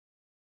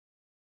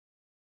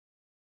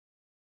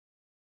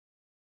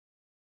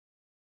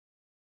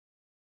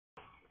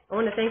I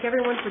want to thank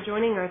everyone for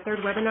joining our third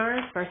webinar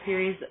of our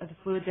series of the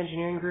Fluids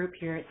Engineering Group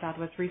here at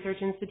Southwest Research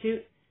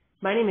Institute.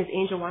 My name is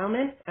Angel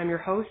Wildman. I'm your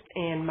host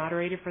and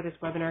moderator for this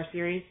webinar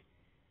series.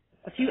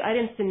 A few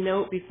items to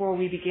note before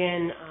we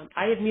begin.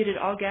 I have muted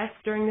all guests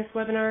during this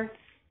webinar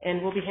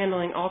and will be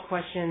handling all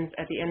questions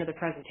at the end of the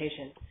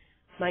presentation.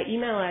 My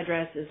email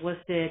address is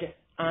listed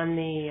on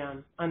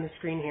the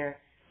screen here,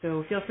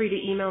 so feel free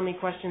to email me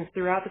questions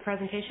throughout the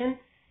presentation,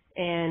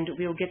 and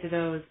we'll get to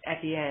those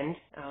at the end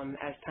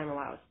as time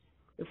allows.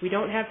 If we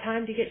don't have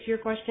time to get to your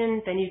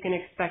question, then you can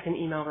expect an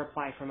email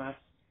reply from us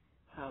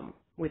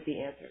with the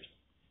answers.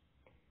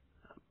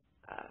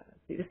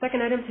 The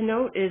second item to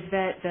note is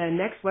that the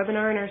next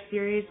webinar in our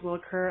series will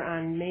occur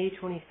on May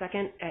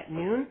 22nd at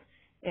noon,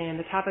 and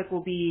the topic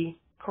will be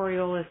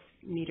Coriolis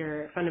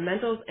meter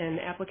fundamentals and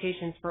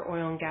applications for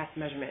oil and gas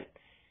measurement.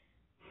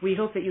 We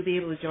hope that you'll be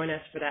able to join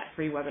us for that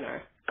free webinar.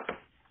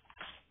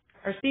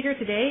 Our speaker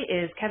today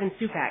is Kevin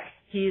Supak.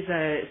 He's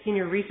a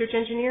senior research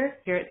engineer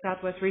here at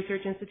Southwest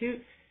Research Institute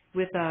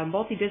with a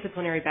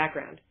multidisciplinary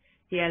background.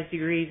 He has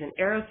degrees in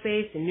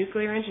aerospace and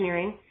nuclear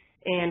engineering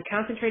and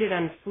concentrated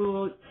on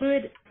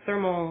fluid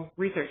thermal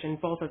research in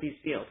both of these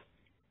fields.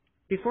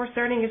 Before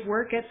starting his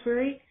work at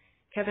SWRI,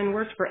 Kevin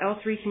worked for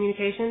L3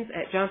 Communications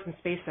at Johnson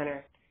Space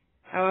Center.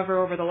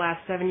 However, over the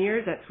last 7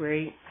 years at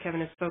SWRI,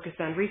 Kevin has focused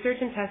on research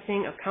and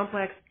testing of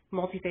complex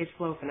multi-phase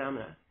flow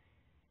phenomena.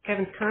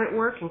 Kevin's current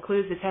work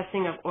includes the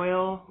testing of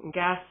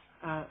gas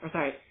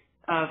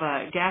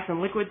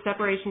and liquid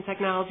separation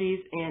technologies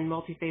and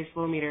multi-phase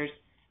flow meters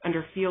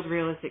under field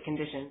realistic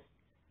conditions.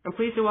 I'm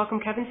pleased to welcome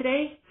Kevin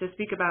today to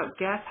speak about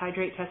gas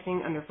hydrate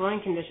testing under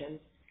flowing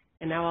conditions.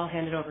 And now I'll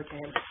hand it over to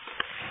him.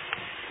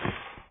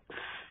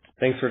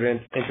 Thanks for the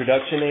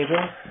introduction,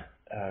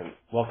 Angel.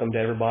 Welcome to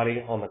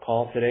everybody on the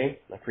call today.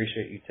 I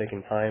appreciate you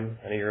taking time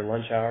out of your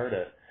lunch hour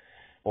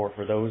or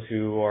for those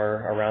who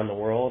are around the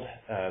world,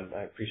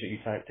 I appreciate you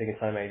taking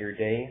time out of your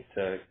day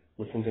to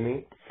listen to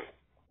me.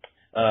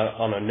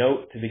 On a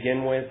note to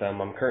begin with,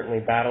 I'm currently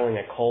battling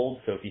a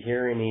cold, so if you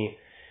hear any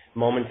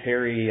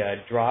momentary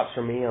drops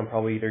from me, I'm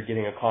probably either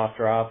getting a cough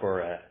drop or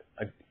a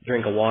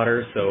drink of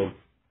water, so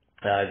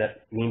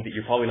that means that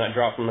you're probably not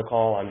dropped from the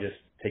call. I'm just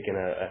taking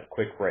a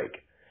quick break.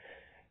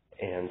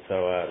 And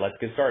so let's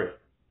get started.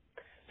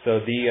 So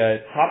the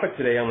topic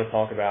today I'm going to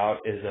talk about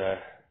is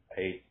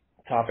a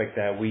topic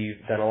that we've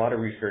done a lot of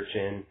research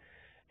in,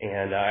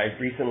 and I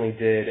recently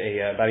did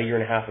about a year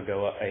and a half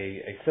ago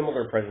a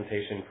similar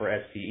presentation for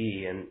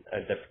SPE, and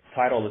the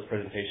title of this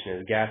presentation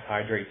is Gas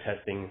Hydrate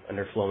Testing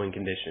Under Flowing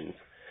Conditions.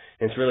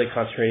 And it's really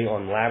concentrating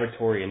on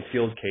laboratory and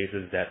field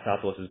cases that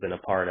Southwest has been a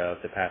part of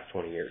the past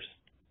 20 years.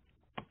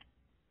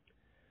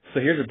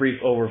 So here's a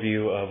brief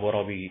overview of what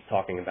I'll be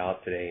talking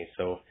about today.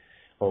 So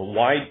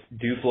why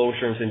do flow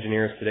assurance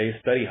engineers today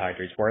study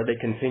hydrates? Why are they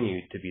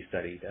continued to be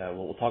studied?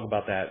 We'll talk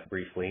about that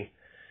briefly.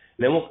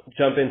 And then we'll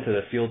jump into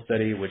the field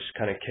study, which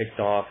kind of kicked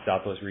off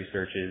Southwest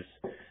Research's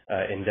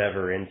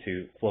endeavor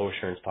into flow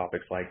assurance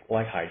topics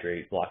like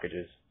hydrate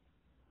blockages.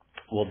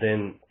 We'll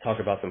then talk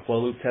about some flow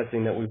loop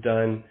testing that we've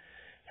done,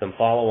 some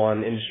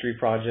follow-on industry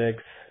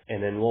projects,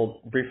 and then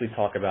we'll briefly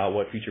talk about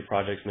what future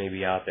projects may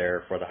be out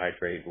there for the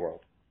hydrate world.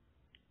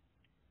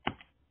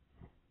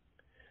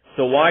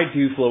 So why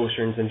do flow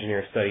assurance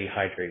engineers study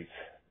hydrates?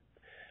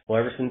 Well,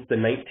 ever since the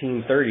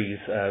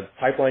 1930s,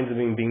 pipelines have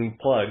been being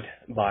plugged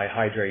by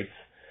hydrates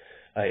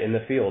in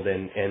the field,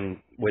 and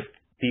with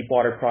deep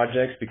water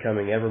projects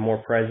becoming ever more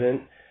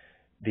present,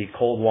 the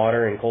cold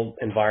water and cold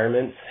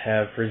environments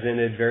have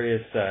presented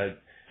various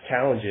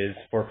challenges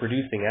for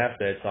producing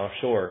assets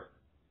offshore.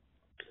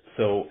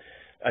 So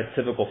a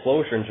typical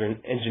flow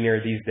assurance engineer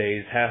these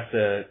days has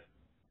to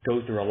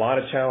go through a lot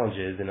of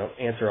challenges and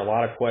answer a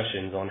lot of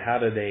questions on how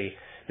do they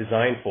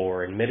design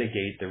for and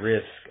mitigate the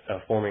risk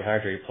of forming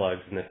hydrate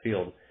plugs in the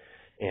field.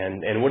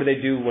 And what do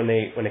they do when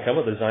they come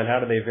up with a design?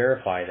 How do they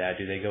verify that?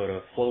 Do they go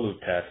to flow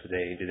loop tests?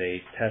 Do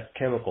they test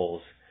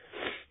chemicals?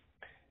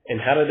 And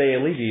how do they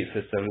alleviate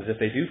systems if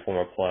they do form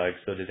a plug?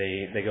 So do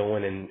they go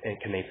in and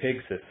can they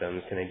pig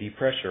systems? Can they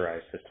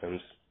depressurize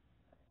systems?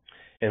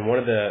 And one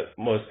of the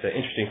most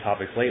interesting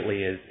topics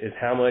lately is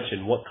how much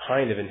and what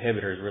kind of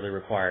inhibitor is really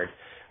required.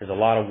 There's a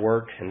lot of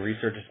work and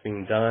research that's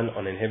being done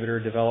on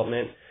inhibitor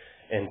development,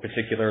 in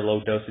particular low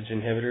dosage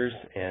inhibitors,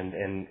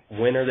 and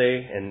when are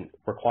they and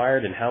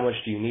required, and how much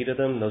do you need of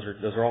them? Those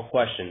are all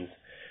questions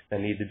that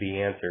need to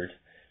be answered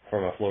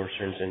from a flow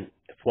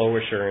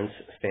assurance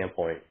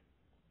standpoint.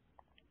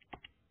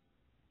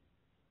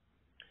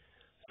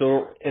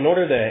 So in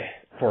order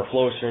for a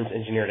flow assurance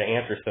engineer to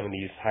answer some of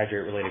these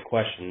hydrate related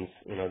questions,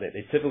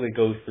 they typically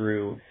go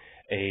through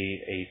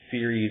a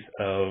series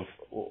of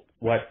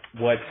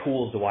what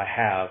tools do I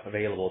have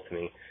available to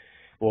me?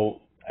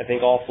 Well, I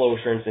think all flow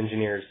assurance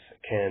engineers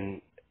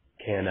can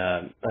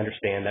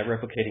understand that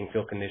replicating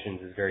field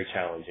conditions is very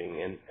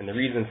challenging, and the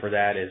reason for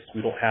that is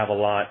we don't have a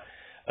lot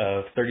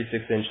of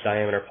 36-inch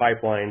diameter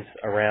pipelines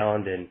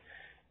around, and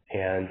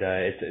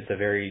it's a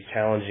very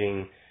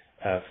challenging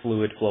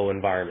fluid flow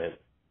environment.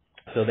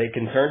 So they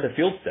can turn to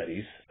field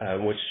studies,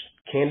 which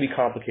can be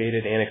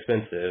complicated and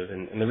expensive,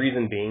 and the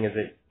reason being is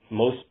that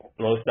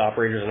most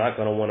operators are not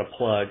going to want to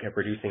plug a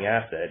producing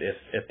asset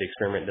if the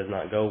experiment does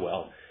not go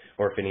well,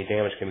 or if any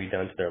damage can be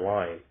done to their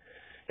line.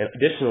 And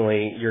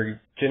additionally,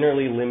 you're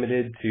generally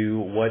limited to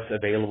what's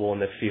available in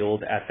the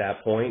field at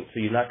that point, so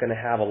you're not going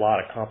to have a lot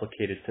of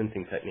complicated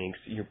sensing techniques.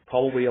 You're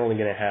probably only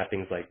going to have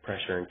things like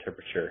pressure and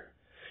temperature.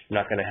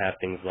 You're not going to have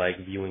things like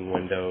viewing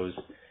windows,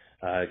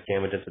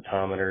 gamma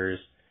densitometers,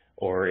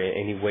 or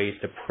any ways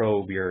to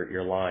probe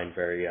your line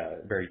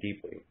very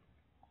deeply.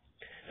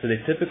 So they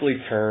typically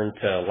turn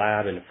to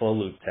lab and flow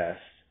loop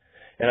tests.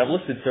 And I've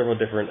listed several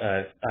different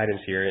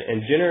items here,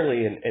 and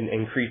generally an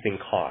increasing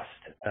cost.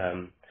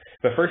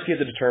 But first you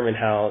have to determine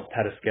how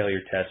to scale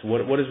your test.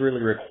 What is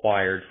really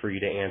required for you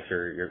to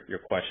answer your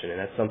question? And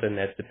that's something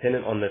that's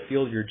dependent on the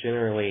field you're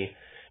generally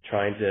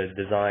trying to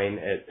design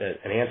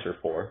an answer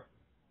for.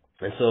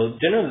 And so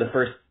generally the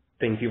first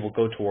thing people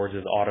go towards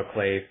is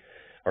autoclave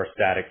or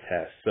static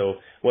tests. So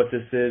what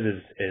this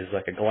is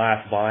like a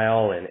glass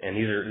vial, and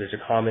these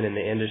are common in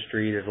the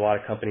industry. There's a lot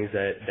of companies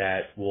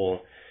that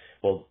will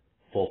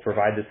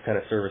provide this kind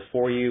of service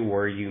for you,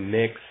 where you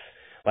mix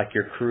like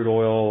your crude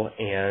oil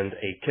and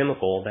a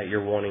chemical that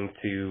you're wanting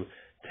to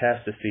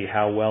test to see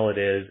how well it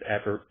is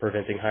at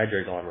preventing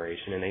hydrate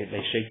agglomeration. And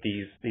they shake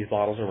these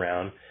bottles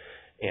around,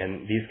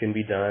 and these can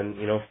be done,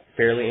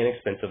 fairly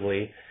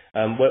inexpensively.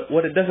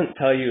 What it doesn't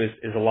tell you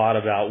is a lot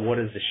about what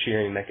is the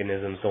shearing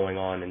mechanisms going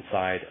on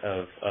inside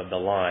of the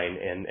line,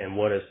 and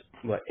what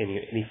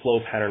any flow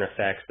pattern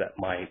effects that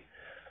might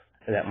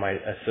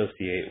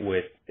associate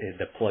with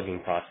the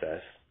plugging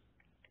process.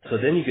 So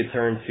then you could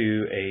turn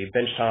to a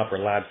benchtop or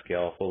lab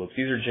scale flow loops.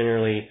 These are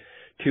generally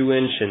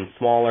 2-inch and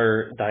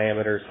smaller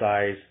diameter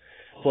size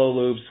flow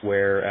loops,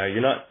 where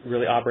you're not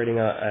really operating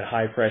at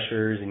high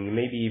pressures, and you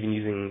may be even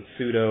using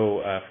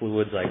pseudo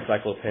fluids like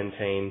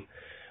cyclopentane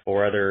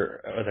or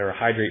other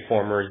hydrate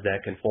formers that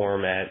can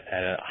form at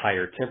a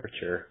higher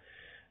temperature.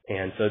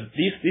 And so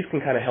these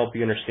can kind of help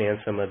you understand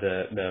some of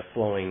the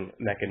flowing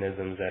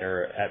mechanisms that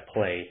are at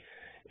play,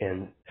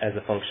 and as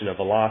a function of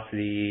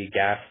velocity,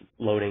 gas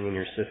loading in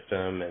your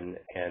system,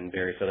 and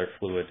various other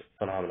fluid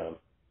phenomena.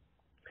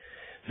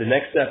 The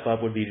next step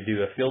up would be to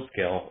do a field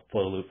scale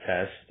flow loop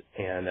test,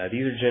 and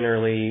these are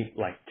generally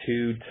like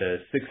 2 to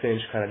 6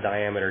 inch kind of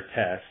diameter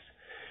tests,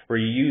 where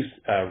you use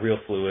real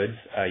fluids.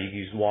 You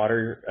use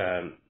water,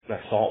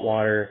 salt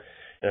water.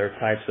 There are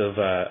types of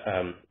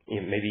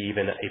maybe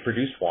even a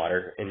produced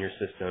water in your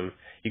system.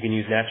 You can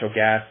use natural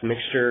gas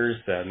mixtures,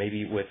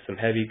 maybe with some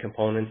heavy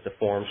components to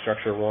form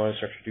structure 1,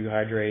 structure 2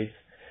 hydrates.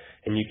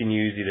 And you can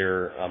use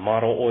either a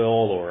model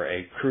oil or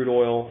a crude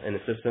oil in the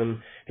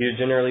system. These are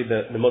generally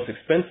the most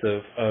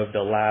expensive of the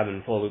lab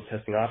and flow loop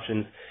testing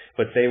options,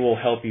 but they will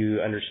help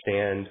you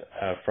understand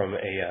from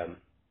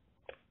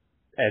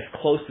as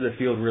close to the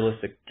field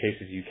realistic case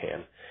as you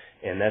can.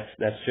 And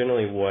that's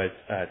generally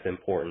what's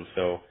important.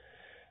 So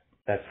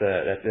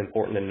that's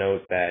important to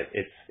note that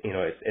it's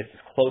as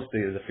close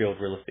to the field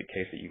realistic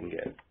case that you can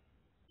get.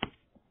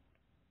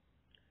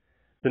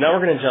 So now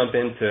we're going to jump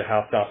into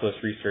how Southwest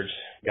Research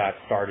got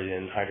started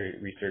in hydrate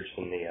research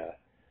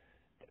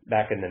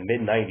back in the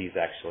mid-90s,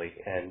 actually.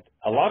 And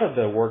a lot of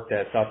the work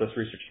that Southwest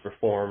Research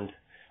performed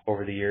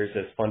over the years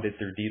is funded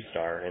through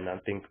DeepStar, and I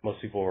think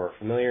most people are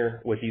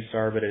familiar with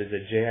DeepStar, but it is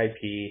a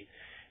JIP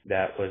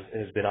that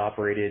has been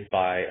operated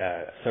by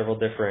several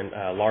different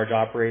large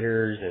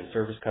operators and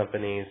service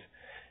companies,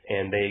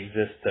 and they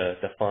exist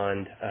to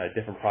fund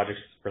different projects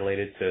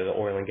related to the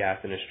oil and gas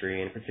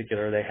industry. In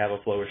particular, they have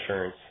a flow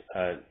assurance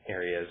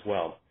area as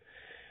well.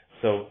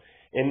 So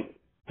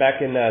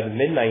back in the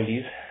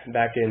mid-90s,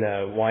 back in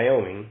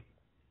Wyoming,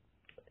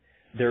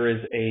 there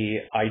is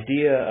a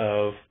idea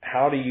of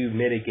how do you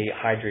mitigate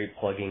hydrate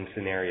plugging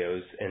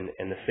scenarios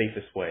in the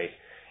safest way.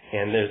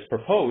 And it's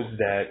proposed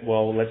that,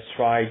 well, let's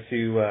try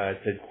to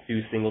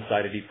do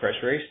single-sided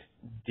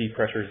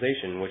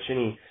depressurization, which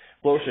any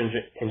flow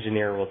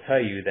engineer will tell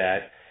you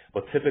that,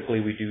 well, typically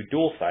we do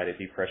dual-sided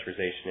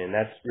depressurization, and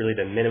that's really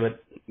to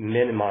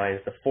minimize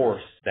the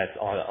force that's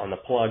on the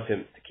plug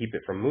to keep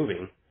it from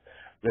moving.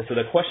 And so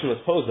the question was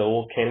posed, though,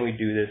 well, can we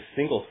do this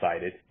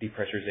single-sided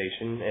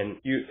depressurization? And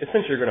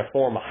essentially you're going to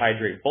form a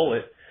hydrate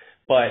bullet,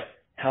 but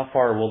how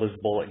far will this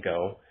bullet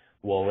go?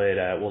 Will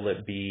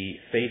it be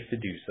safe to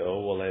do so?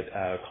 Will it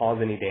cause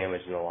any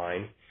damage in the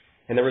line?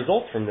 And the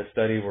results from this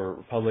study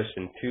were published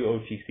in 2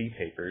 OTC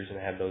papers, and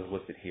I have those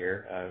listed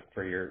here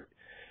for your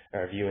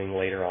viewing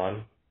later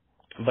on.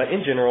 But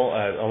in general,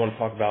 I want to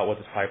talk about what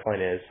this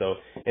pipeline is. So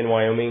in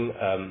Wyoming,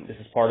 this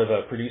is part of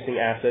a producing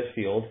asset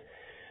field.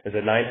 There's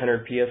a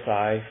 900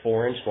 PSI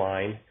 4-inch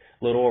line,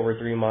 a little over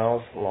 3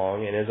 miles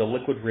long, and is a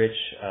liquid-rich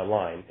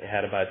line. It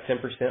had about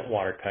 10%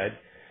 water cut,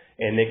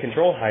 and they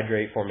control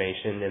hydrate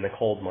formation in the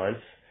cold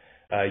months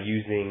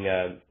using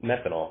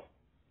methanol.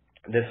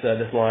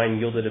 This line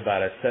yielded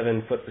about a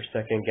 7 foot per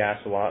second gas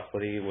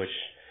velocity,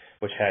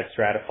 which had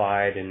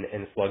stratified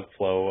and slug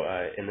flow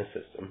in the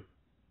system.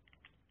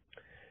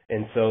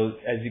 And so,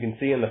 as you can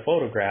see in the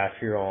photograph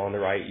here on the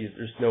right,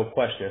 there's no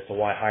question as to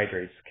why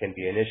hydrates can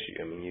be an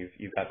issue. I mean,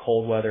 you've got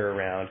cold weather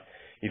around,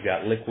 you've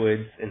got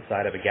liquids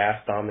inside of a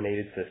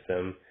gas-dominated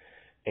system.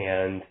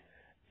 and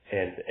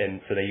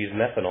so they used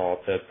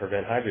methanol to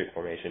prevent hydrate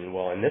formation.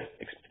 Well, in this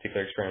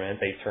particular experiment,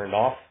 they turned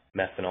off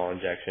methanol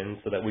injection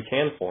so that we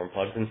can form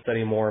plugs and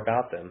study more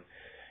about them.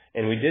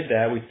 And we did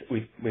that.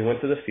 We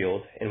went to the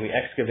field and we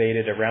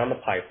excavated around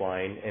the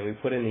pipeline, and we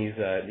put in these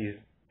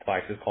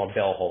devices called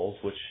bell holes,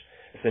 which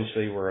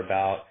essentially were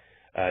about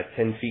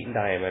 10 feet in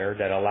diameter,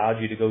 that allowed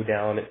you to go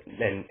down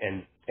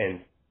and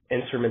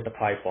instrument the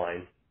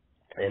pipeline.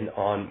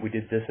 And we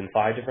did this in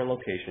 5 different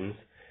locations.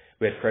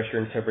 We had pressure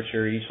and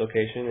temperature at each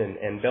location,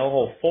 and bell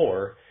hole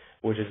 4,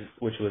 which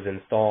was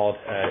installed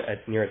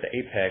near at the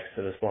apex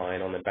of this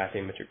line on the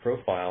bathymetric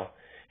profile,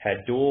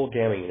 had dual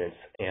gamma units.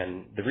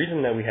 And the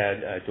reason that we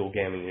had dual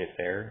gamma units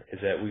there is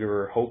that we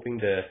were hoping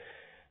to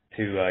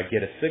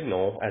get a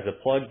signal as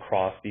a plug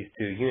crossed these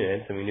 2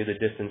 units, and we knew the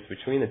distance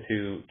between the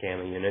 2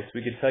 gamma units.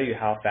 We could tell you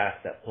how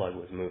fast that plug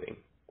was moving.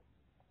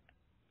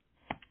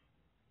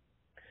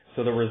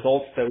 So the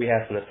results that we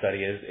had from the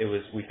study is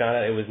we found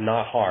out it was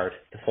not hard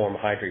to form a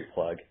hydrate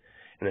plug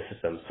in the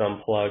system.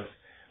 Some plugs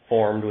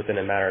formed within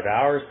a matter of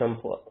hours. Some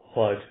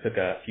plugs took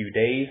a few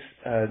days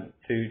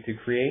to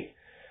create,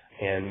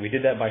 and we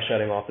did that by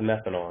shutting off the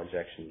methanol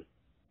injection.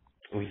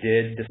 We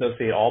did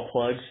dissociate all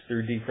plugs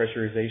through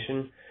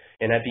depressurization,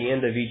 and at the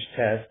end of each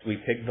test, we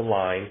picked the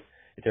line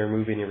to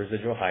remove any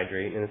residual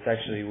hydrate, and this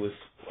actually was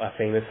a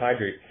famous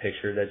hydrate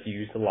picture that's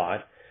used a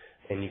lot.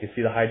 And you can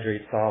see the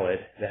hydrate solid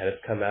that has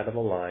come out of the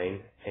line,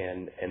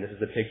 and this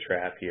is a pig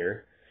trap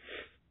here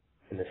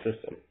in the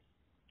system.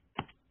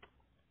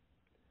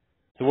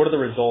 So what are the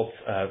results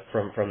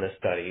from this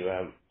study?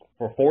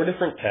 For 4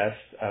 different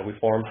tests, we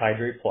formed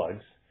hydrate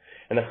plugs.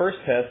 In the first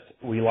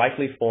test, we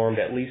likely formed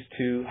at least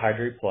 2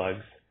 hydrate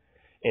plugs,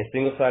 and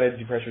single-sided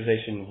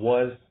depressurization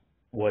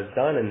was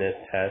done in this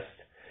test,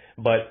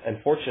 but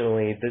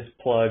unfortunately, this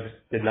plug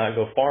did not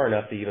go far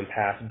enough to even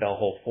pass bell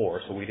hole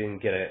 4, so we didn't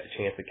get a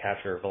chance to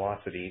capture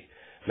velocity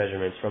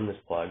measurements from this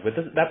plug. But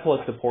that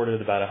plug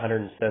supported about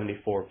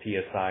 174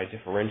 psi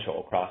differential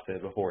across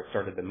it before it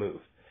started to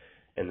move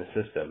in the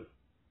system.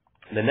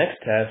 The next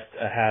test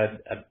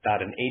had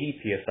about an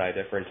 80 psi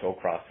differential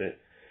across it,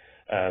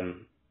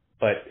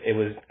 but it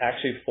was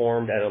actually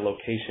formed at a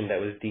location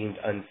that was deemed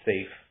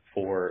unsafe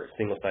for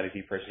single-sided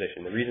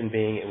depressurization. The reason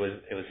being it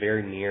was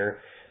very near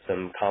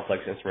some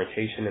complex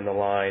instrumentation in the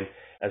line,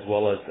 as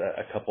well as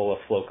a couple of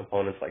flow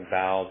components like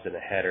valves and a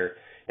header,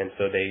 and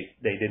so they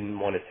didn't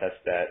want to test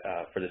that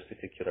for this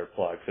particular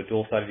plug. So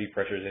dual-sided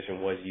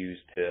depressurization was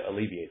used to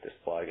alleviate this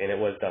plug, and it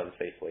was done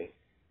safely.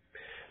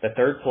 The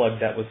third plug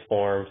that was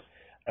formed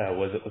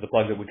was a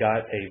plug that we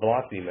got a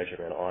velocity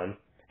measurement on,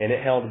 and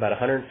it held about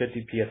 150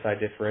 psi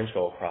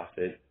differential across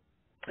it,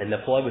 and the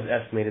plug was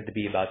estimated to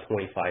be about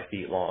 25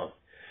 feet long.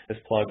 This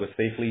plug was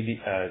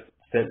safely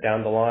sent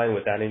down the line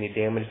without any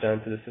damage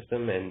done to the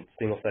system, and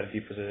single-sided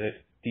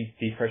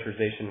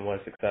depressurization was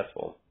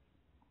successful.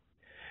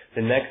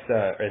 The next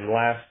and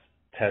last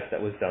test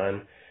that was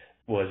done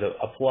was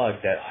a plug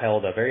that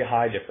held a very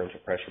high differential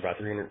pressure, about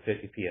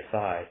 350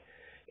 psi,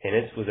 and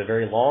it was a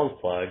very long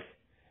plug,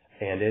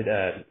 and it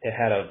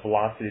had a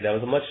velocity that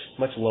was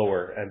much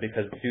lower,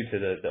 because due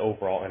to the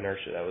overall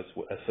inertia that was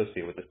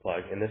associated with this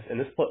plug.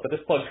 But this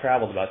plug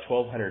traveled about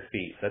 1,200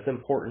 feet. So that's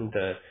important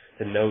to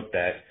note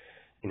that,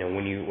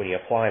 when you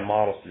apply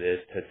models to this,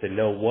 to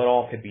know what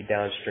all could be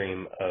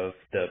downstream of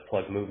the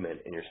plug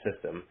movement in your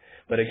system.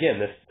 But again,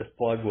 this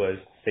plug was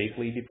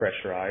safely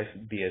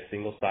depressurized via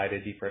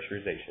single-sided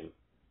depressurization.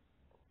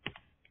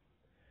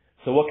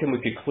 So what can we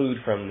conclude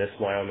from this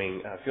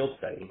Wyoming field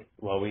study?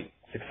 Well, we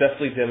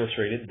successfully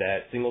demonstrated that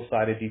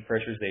single-sided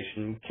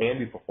depressurization can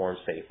be performed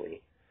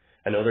safely.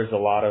 I know there's a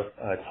lot of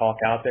talk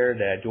out there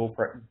that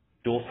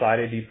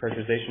dual-sided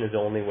depressurization is the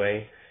only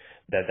way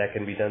that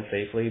can be done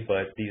safely,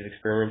 but these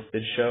experiments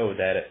did show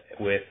that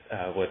with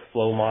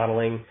flow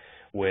modeling,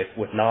 with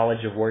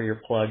knowledge of where your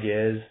plug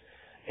is,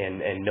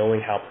 and knowing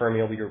how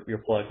permeable your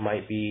plug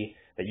might be,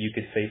 that you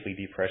could safely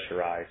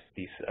depressurize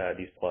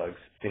these plugs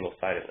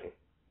single-sidedly.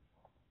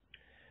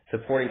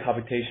 Supporting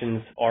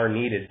computations are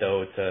needed,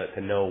 though,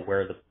 to know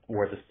where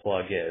this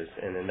plug is,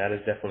 and that is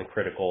definitely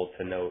critical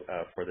to note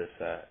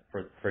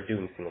for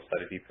doing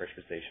single-sided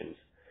depressurizations.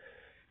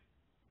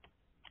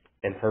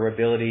 And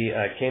permeability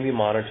can be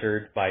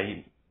monitored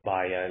by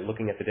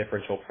looking at the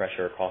differential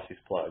pressure across these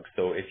plugs.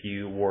 So if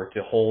you were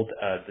to hold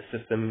the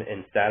system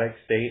in static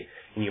state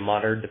and you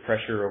monitored the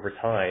pressure over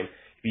time,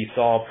 if you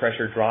saw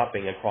pressure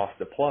dropping across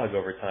the plug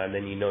over time,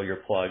 then you know your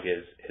plug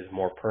is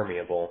more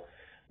permeable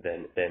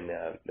than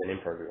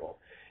impermeable.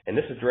 And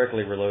this is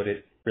directly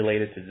related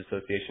to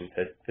dissociation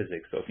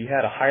physics. So if you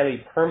had a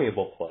highly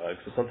permeable plug,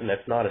 so something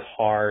that's not as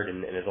hard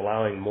and is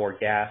allowing more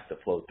gas to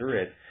flow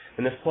through it,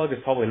 then this plug is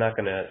probably not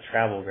going to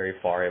travel very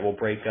far. It will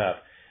break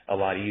up a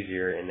lot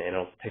easier, and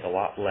it'll take a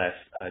lot less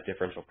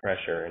differential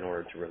pressure in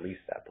order to release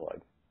that plug.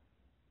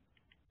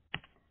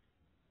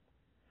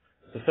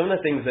 So some of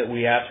the things that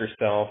we asked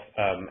ourselves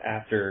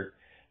after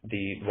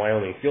the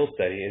Wyoming field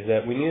study is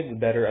that we needed to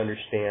better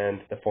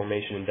understand the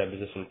formation and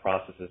deposition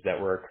processes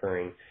that were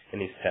occurring in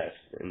these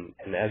tests.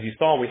 And as you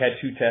saw, we had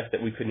 2 tests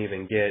that we couldn't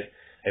even get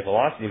a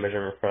velocity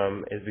measurement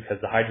from is because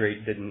the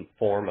hydrate didn't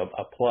form a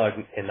plug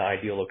in the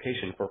ideal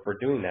location for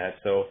doing that.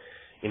 So,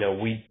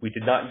 we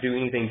did not do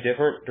anything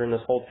different during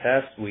this whole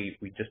test. We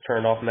just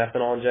turned off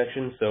methanol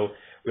injection. So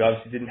we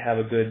obviously didn't have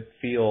a good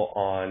feel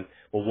on,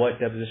 well, what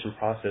deposition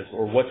process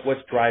or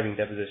what's driving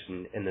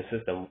deposition in the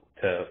system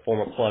to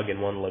form a plug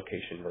in one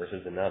location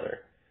versus another.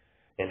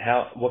 And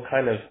what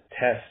kind of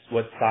tests,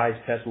 what size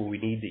tests will we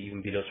need to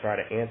even be able to try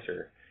to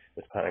answer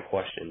this kind of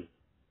question?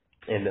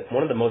 And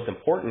one of the most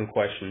important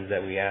questions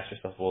that we asked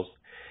ourselves was,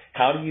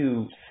 how do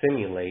you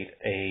simulate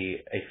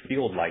a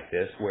field like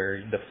this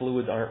where the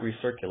fluids aren't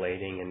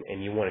recirculating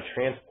and you want to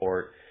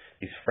transport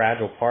these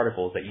fragile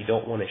particles that you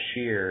don't want to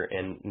shear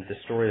and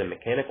destroy the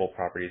mechanical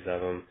properties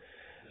of them,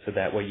 so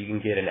that way you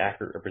can get an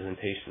accurate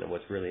representation of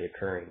what's really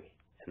occurring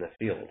in the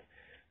field?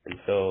 And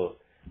so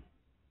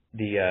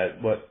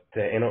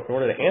in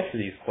order to answer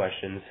these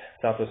questions,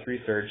 Southwest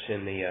Research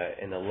in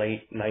the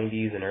late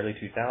 90s and early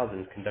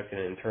 2000s conducted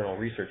an internal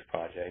research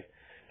project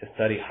to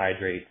study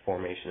hydrate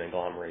formation,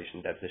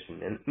 agglomeration,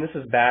 deposition. And this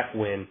is back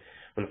when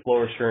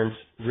flow assurance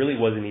really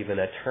wasn't even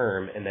a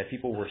term, and that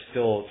people were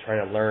still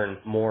trying to learn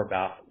more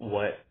about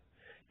what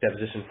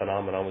deposition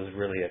phenomenon was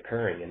really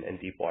occurring in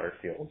deep water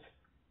fields.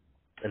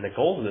 And the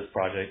goal of this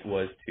project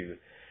was to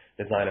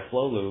design a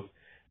flow loop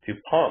to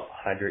pump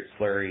hydrate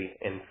slurry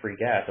and free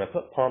gas. And I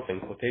put pump in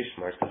quotation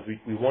marks because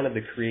we wanted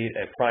to create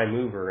a prime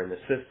mover in the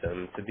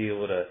system to be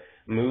able to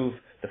move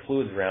the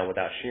fluids around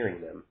without shearing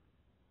them.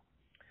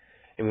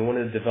 And we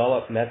wanted to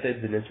develop methods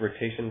and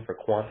instrumentation for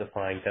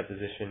quantifying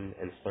deposition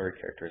and slurry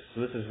characteristics.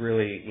 So this is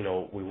really,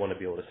 we want to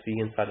be able to see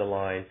inside the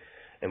line,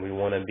 and we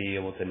want to be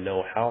able to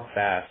know how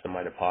fast am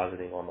I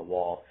depositing on the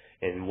wall,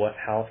 and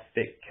how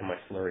thick can my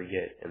slurry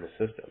get in the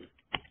system.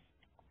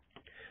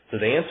 So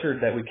the answer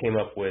that we came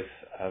up with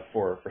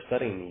for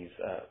studying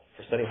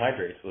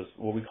hydrates was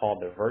what we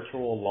called the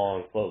virtual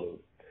long flow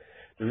loop.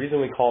 The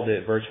reason we called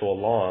it virtual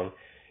long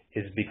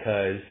is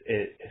because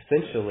it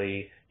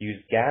essentially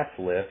used gas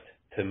lift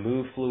to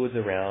move fluids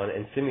around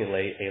and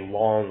simulate a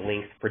long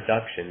length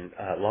production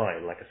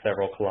line, like a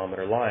several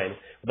kilometer line,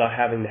 without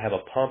having to have a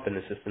pump in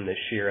the system to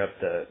shear up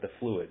the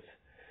fluids.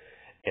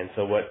 And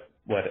so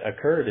what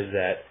occurred is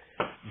that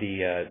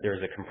there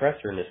was a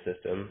compressor in the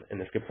system, and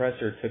this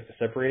compressor took the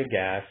separated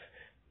gas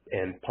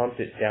and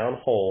pumped it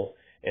downhole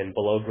and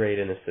below grade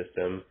in the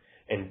system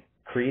and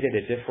created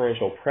a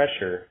differential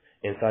pressure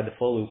inside the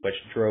flow loop which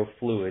drove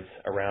fluids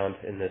around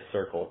in this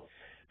circle.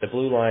 The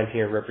blue line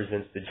here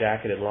represents the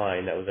jacketed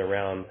line that was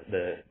around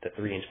the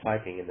 3-inch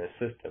piping in this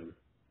system.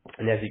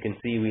 And as you can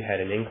see, we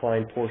had an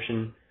inclined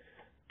portion.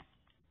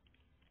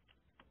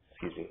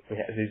 As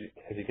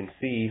you can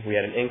see, we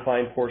had an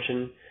inclined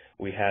portion,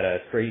 we had a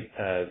straight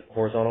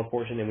horizontal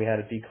portion, and we had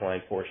a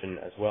declined portion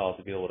as well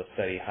to be able to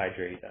study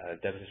hydrate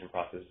deposition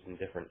processes in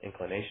different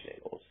inclination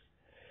angles.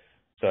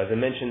 So as I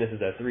mentioned, this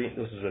is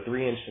a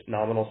 3-inch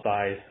nominal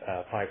size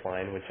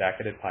pipeline with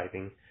jacketed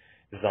piping,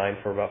 designed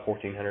for about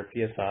 1,400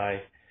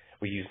 psi.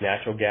 We used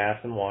natural gas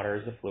and water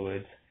as the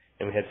fluids,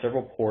 and we had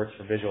several ports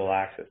for visual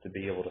access to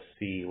be able to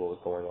see what was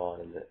going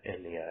on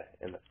in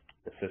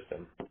the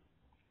system.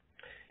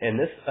 And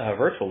this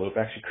virtual loop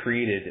actually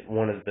created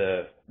one of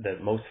the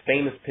most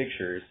famous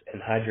pictures in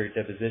hydrate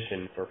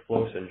deposition for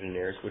flow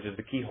engineers, which is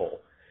the keyhole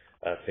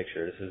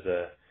picture.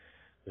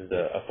 This is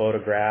a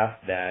photograph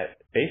that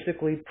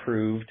basically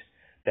proved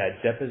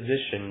that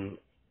deposition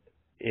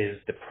is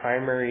the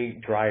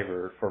primary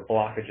driver for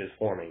blockages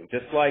forming.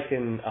 Just like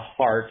in a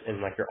heart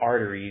and like your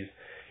arteries,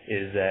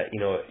 is that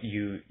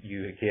you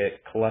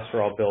get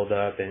cholesterol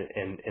buildup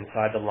and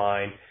inside the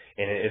line,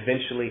 and it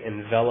eventually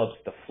envelops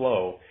the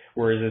flow.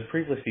 Whereas it was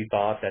previously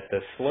thought that the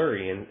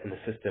slurry in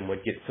the system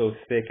would get so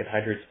thick and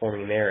hydrates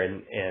forming there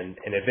and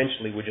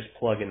eventually would just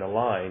plug in the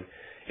line.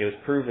 It was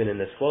proven in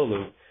this flow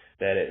loop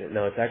that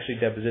it's actually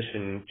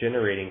deposition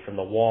generating from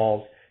the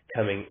walls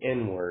coming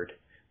inward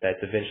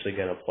that's eventually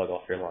going to plug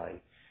off your line.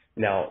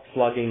 Now,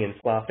 slugging and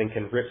sloughing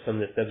can rip some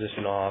of this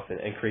deposition off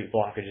and create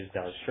blockages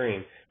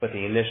downstream, but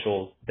the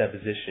initial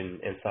deposition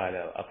inside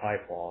a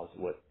pipe wall is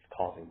what's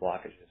causing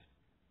blockages.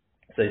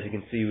 So as you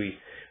can see,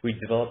 we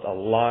developed a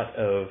lot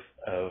of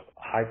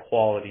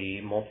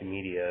high-quality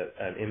multimedia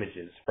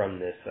images from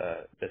this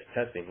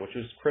testing, which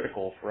was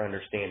critical for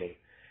understanding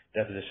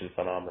deposition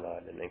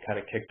phenomenon, and kind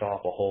of kicked off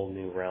a whole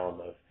new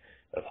realm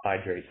of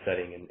hydrate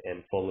setting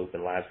and flow loop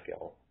and lab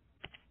scale.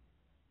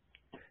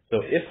 So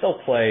if they'll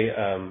play,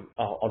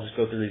 I'll just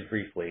go through these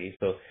briefly.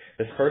 So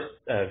this first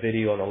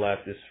video on the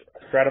left is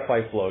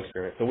stratified flow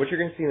experiment. So what you're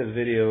going to see in this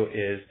video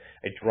is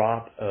a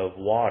drop of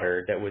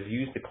water that was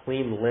used to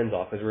clean the lens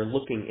off, as we're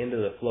looking into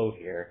the flow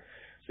here.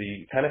 So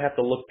you kind of have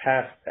to look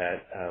past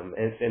that,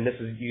 and this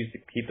is used to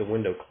keep the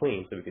window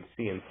clean so we can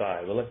see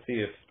inside. Well, let's see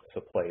if this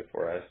will play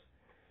for us.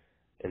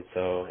 And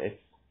so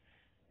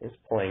it's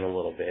playing a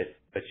little bit,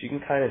 but you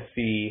can kind of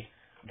see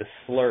the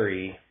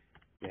slurry.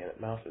 Man, that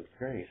mouse is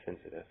very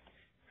sensitive.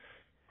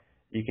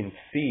 You can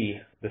see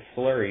the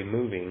slurry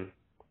moving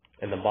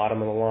in the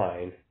bottom of the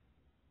line,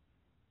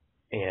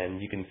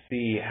 and you can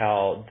see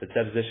how the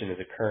deposition is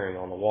occurring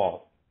on the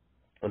wall.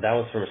 And that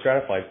was from a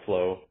stratified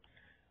flow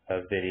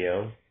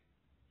video.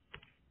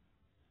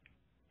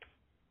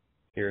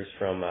 Here's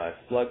from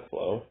slug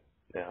flow.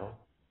 Now,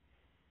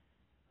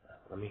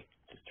 let me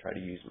just try to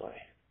use my mouse.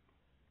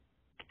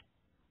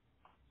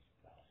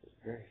 It's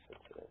very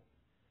sensitive.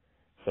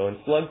 So in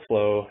slug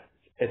flow,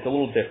 it's a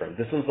little different.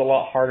 This one's a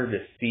lot harder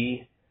to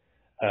see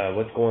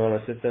what's going on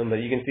in the system, but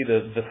you can see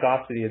the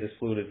viscosity of this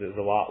fluid is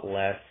a lot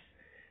less,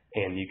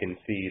 and you can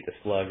see the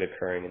slug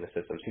occurring in the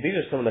system. So these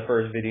are some of the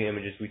first video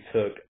images we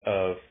took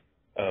of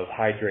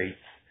hydrates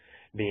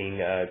being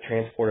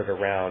transported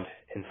around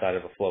inside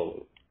of a flow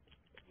loop.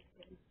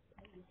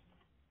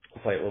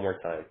 I'll play it one more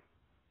time.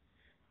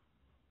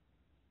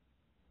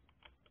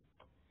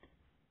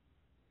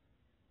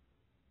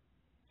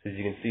 So as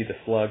you can see, the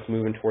slugs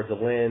moving towards the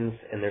lens,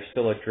 and there's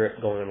still a drip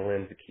going on the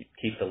lens to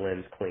keep the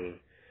lens clean.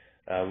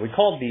 We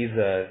called these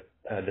the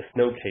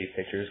snow cave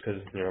pictures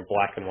because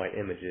black and white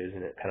images,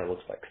 and it kind of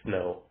looks like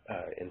snow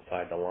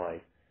inside the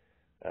line.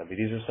 But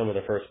these are some of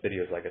the first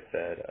videos, like I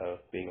said, of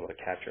being able to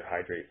capture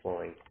hydrate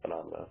flowing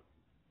phenomena.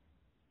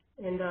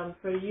 And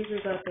for the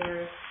users out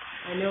there,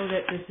 I know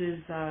that this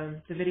is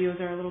the videos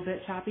are a little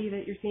bit choppy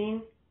that you're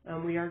seeing.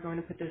 We are going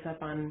to put this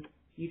up on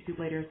YouTube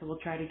later, so we'll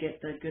try to get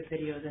the good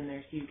videos in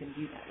there so you can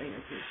view that later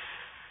too.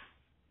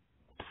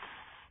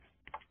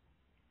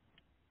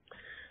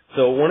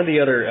 So one of the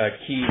other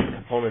key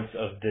components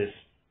of this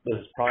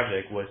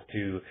project was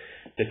to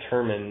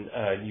determine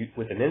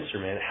with an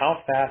instrument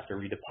how fast are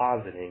we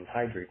depositing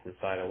hydrates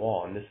inside a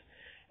wall, and this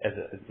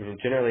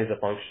generally is a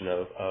function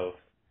of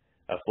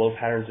flow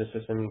patterns of the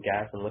system,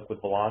 gas and liquid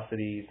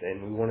velocities,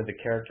 and we wanted to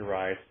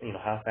characterize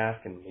how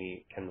fast can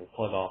we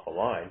plug off a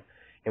line.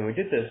 And we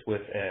did this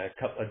with a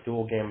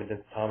dual gamma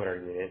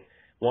densitometer unit.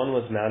 One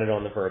was mounted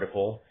on the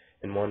vertical,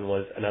 and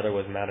another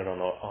was mounted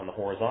on the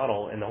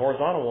horizontal. And the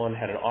horizontal one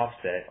had an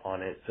offset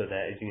on it, so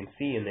that as you can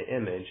see in the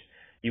image,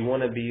 you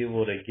want to be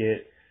able to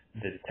get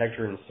the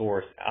detector and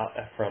source out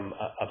from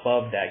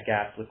above that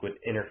gas-liquid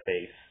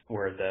interface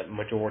where the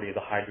majority of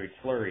the hydrate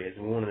slurry is.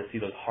 And we wanted to see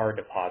those hard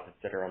deposits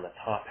that are on the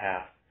top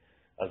half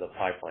of the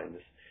pipeline.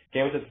 This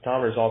gamma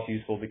densitometer is also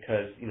useful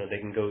because they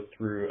can go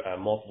through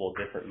multiple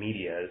different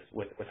medias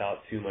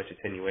without too much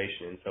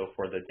attenuation. And so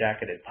for the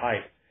jacketed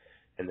pipe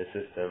in the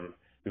system,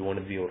 we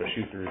wanted to be able to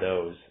shoot through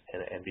those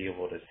and be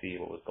able to see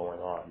what was going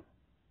on.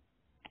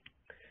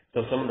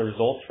 So some of the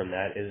results from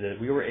that is that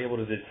we were able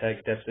to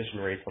detect deposition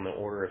rates on the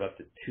order of up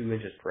to 2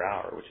 inches per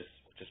hour, which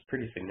is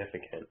pretty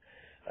significant.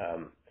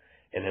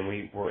 And then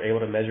we were able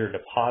to measure a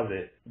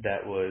deposit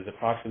that was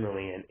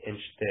approximately an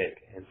inch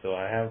thick. And so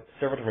I have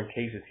several different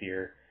cases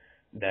here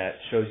that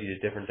shows you the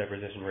different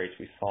deposition rates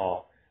we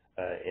saw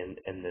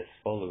in this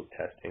flow loop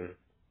testing.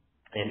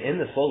 And in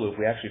the flow loop,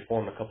 we actually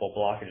formed a couple of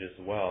blockages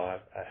as well.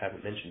 I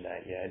haven't mentioned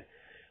that yet,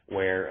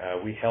 where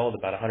we held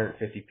about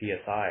 150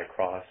 psi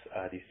across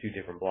these two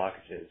different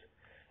blockages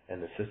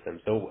in the system.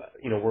 So,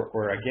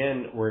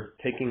 we're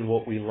taking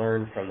what we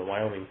learned from the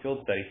Wyoming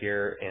field study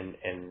here and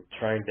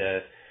trying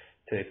to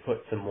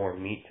put some more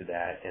meat to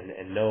that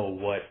and know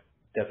what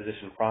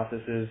deposition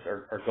processes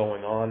are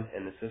going on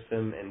in the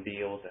system and be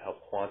able to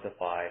help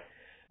quantify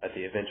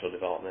the eventual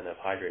development of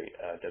hydrate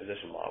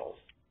deposition models.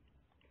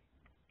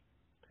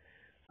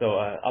 So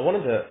I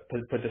wanted to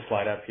put this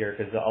slide up here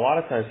because a lot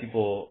of times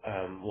people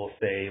will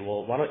say,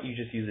 well, why don't you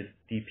just use a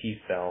DP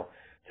cell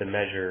to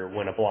measure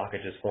when a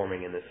blockage is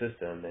forming in the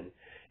system?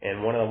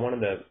 And one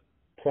of the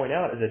point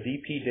out is that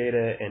DP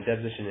data and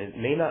deposition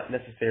may not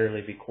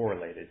necessarily be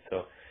correlated.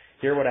 So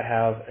here what I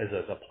have is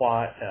a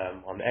plot.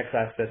 On the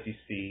x-axis you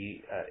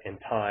see in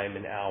time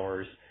in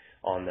hours.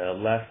 On the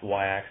left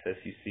y-axis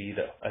you see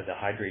the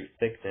hydrate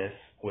thickness,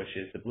 which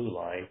is the blue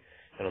line.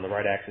 And on the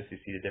right axis you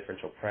see the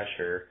differential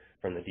pressure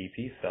from the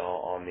DP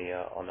cell on the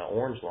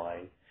orange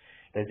line.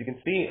 And as you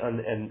can see,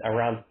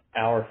 around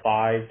hour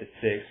 5 to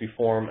 6, we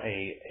form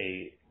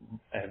a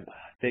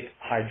thick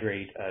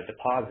hydrate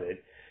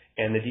deposit,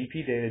 and the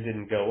DP data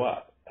didn't go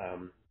up.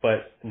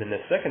 But then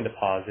the second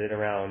deposit,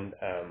 around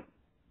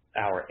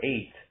hour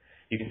 8,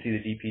 you can see the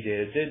DP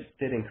data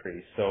did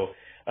increase. So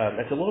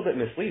it's a little bit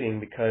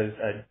misleading because,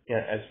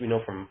 as we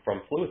know from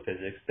fluid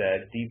physics,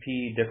 that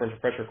DP, differential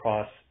pressure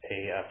across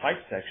a pipe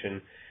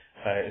section,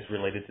 is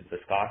related to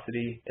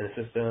viscosity in the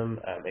system.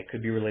 It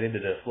could be related to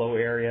the flow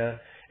area.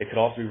 It could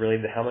also be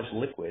related to how much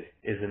liquid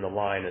is in the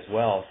line as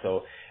well.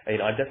 So,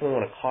 I definitely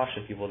want to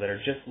caution people that are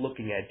just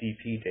looking at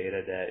DP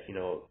data that,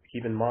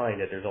 keep in mind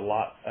that there's a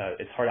lot,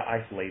 it's hard to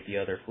isolate the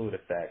other fluid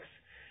effects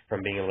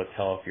from being able to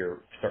tell if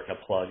you're starting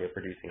to plug a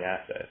producing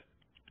asset.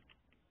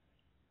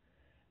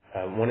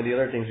 One of the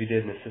other things we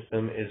did in the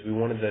system is we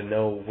wanted to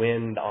know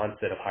when the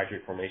onset of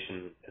hydrate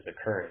formation is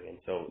occurring. And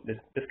so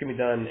this can be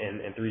done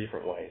in 3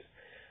 different ways.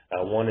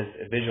 One is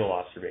visual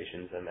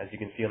observations. As you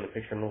can see on the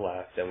picture on the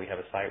left, we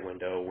have a sight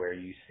window where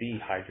you see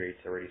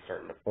hydrates already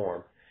starting to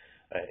form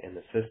in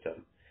the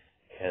system.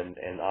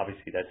 And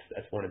obviously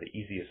that's one of the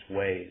easiest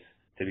ways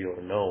to be able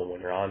to know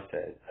when your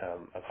onset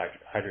of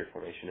hydrate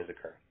formation is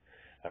occurring.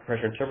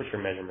 Pressure and temperature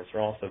measurements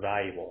are also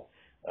valuable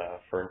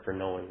for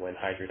knowing when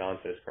hydrate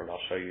onset is occurring.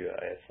 I'll show you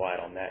a slide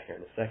on that here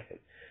in a second.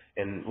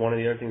 And one of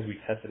the other things we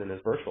tested in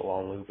this virtual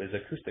long loop is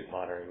acoustic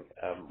monitoring.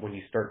 When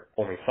you start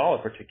forming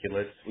solid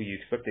particulates, you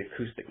expect the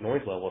acoustic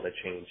noise level to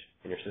change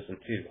in your system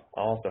too.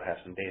 I'll also have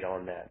some data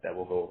on that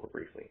we'll go over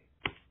briefly.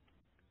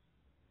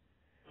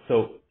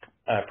 So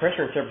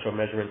pressure and temperature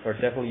measurements are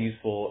definitely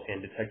useful in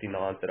detecting the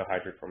onset of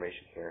hydrate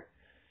formation here.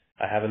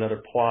 I have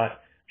another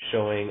plot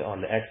showing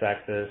on the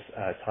x-axis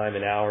time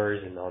in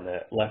hours, and on the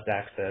left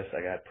axis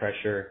I got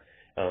pressure.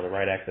 On the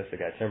right axis I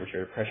got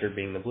temperature, pressure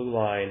being the blue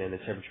line and the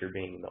temperature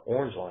being the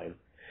orange line.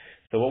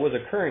 So what was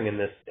occurring in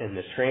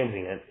this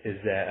transient is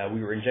that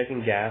we were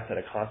injecting gas at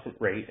a constant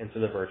rate into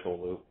the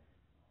virtual loop,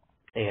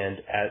 and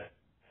at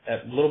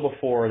a little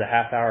before the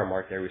half-hour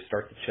mark there we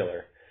start the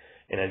chiller.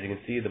 And as you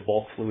can see, the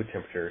bulk fluid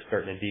temperature is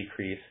starting to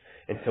decrease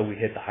until we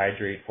hit the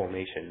hydrate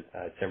formation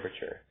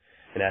temperature.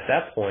 And at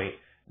that point,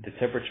 the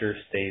temperature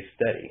stays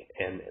steady.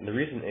 And the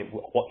reason,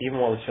 even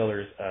while the chiller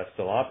is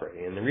still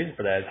operating, and the reason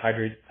for that is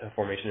hydrate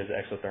formation is an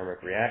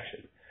exothermic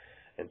reaction.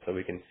 And so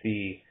we can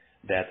see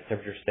that the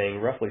temperature is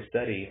staying roughly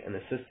steady in the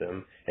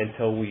system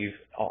until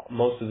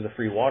most of the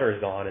free water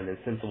is gone, and then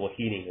sensible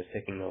heating is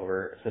taking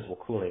over, sensible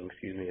cooling,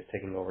 is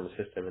taking over the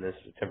system, and then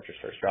the temperature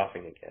starts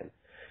dropping again.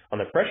 On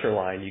the pressure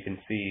line, you can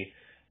see,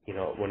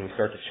 when we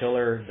start the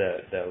chiller,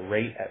 the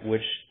rate at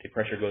which the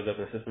pressure goes up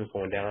in the system is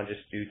going down just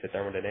due to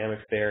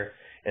thermodynamics there.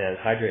 And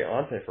as hydrate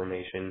onset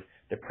formation,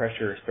 the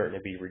pressure is starting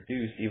to be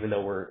reduced, even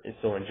though we're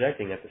still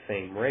injecting at the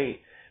same rate,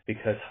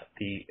 because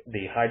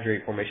the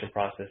hydrate formation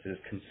process is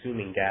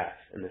consuming gas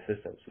in the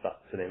system.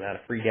 So the amount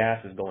of free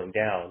gas is going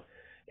down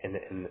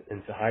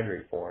into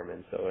hydrate form.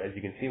 And so as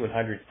you can see, when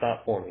hydrates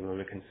stop forming, when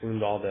we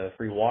consumed all the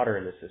free water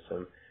in the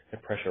system, the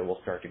pressure will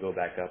start to go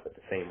back up at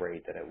the same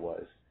rate that it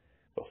was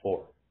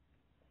before.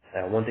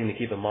 One thing to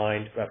keep in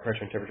mind about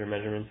pressure and temperature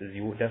measurements is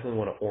you definitely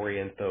want to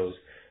orient those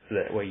so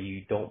that way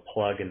you don't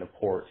plug in the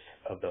ports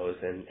of those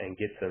and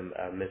get some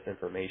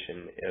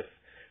misinformation if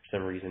for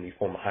some reason you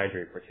form a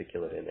hydrate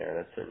particulate in there.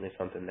 That's certainly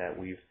something that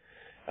we've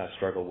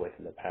struggled with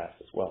in the past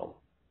as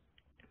well.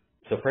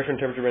 So pressure and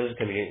temperature measures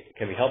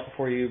can be helpful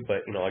for you,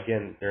 but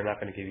again, they're not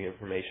going to give you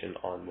information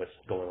on what's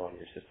going on in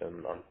your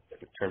system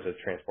in terms of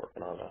transport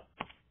phenomena.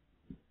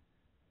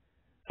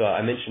 So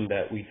I mentioned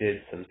that we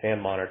did some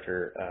sand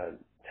monitor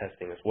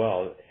testing as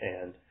well,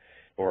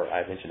 or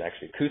I mentioned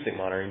actually acoustic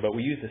monitoring, but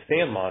we used the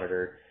sand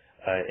monitor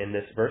in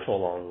this virtual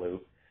long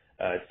loop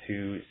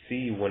to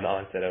see when the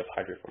onset of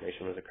hydrate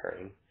formation was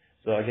occurring.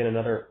 So again,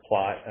 another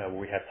plot where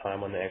we have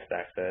time on the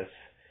x-axis,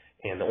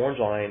 and the orange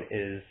line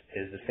is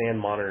the sand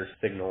monitor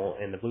signal,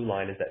 and the blue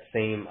line is that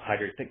same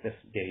hydrate thickness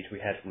gauge we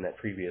had from that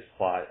previous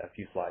plot a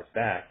few slides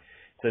back.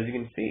 So as you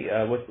can see,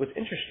 what's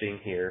interesting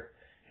here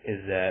is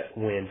that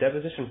when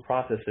deposition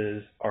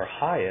processes are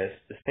highest,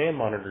 the sand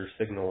monitor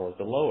signal is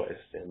the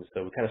lowest. And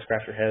so we kind of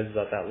scratch our heads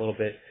about that a little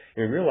bit,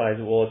 and we realize,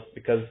 well, it's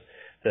because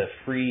the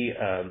free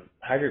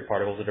hydrate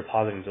particles are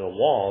depositing into the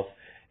walls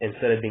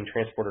instead of being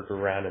transported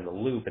around in the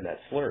loop in that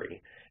slurry.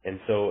 And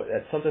so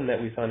that's something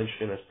that we found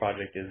interesting in this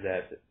project, is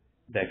that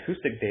the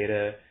acoustic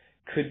data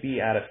could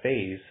be out of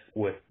phase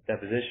with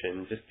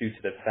deposition just due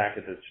to the fact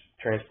that the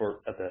transport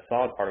of the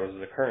solid particles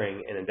is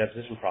occurring, and in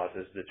deposition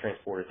process the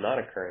transport is not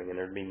occurring and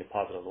they're being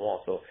deposited on the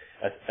wall. So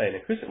an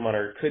acoustic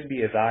monitor could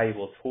be a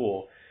valuable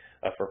tool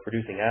for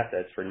producing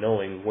assets, for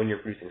knowing when you're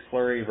producing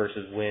slurry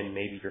versus when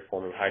maybe you're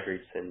forming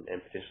hydrates and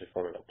potentially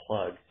forming a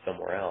plug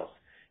somewhere else.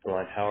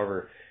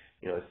 However,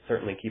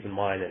 certainly keep in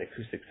mind that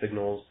acoustic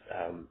signals,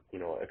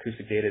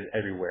 acoustic data is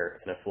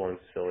everywhere in a flowing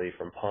facility,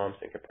 from pumps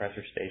and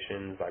compressor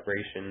stations,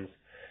 vibrations.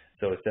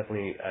 So it's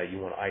definitely, you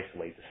want to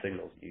isolate the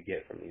signals that you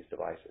get from these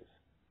devices.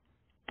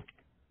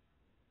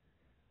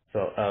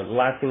 So the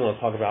last thing we'll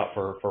talk about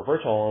for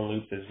virtual long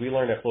loops is we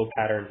learned that flow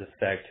patterns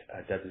affect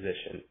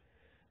deposition.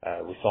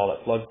 We saw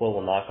that slug flow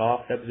will knock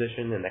off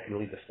deposition, and that can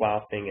lead to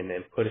sloughing and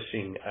then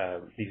pushing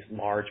these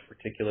large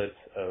particulates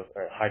of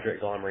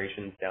hydrate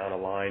agglomerations down a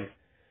line.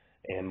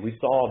 And we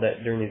saw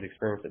that during these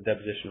experiments that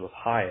deposition was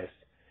highest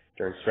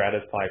during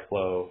stratified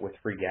flow with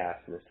free gas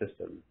in the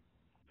system.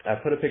 I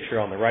put a picture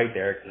on the right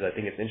there because I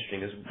think it's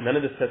interesting, because none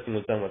of this testing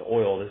was done with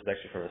oil. This is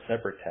actually from a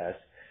separate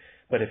test.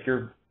 But if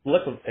your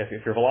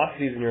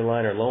velocities in your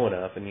line are low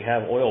enough and you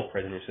have oil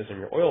present in your system,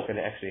 your oil can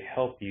actually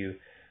help you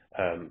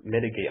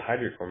mitigate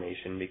hydrate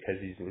formation, because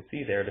as you can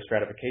see there, the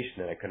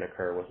stratification that can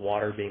occur with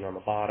water being on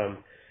the bottom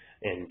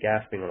and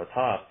gas being on the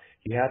top,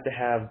 you have to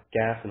have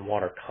gas and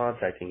water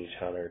contacting each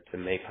other to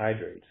make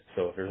hydrates.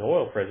 So if there's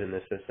oil present in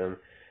the system,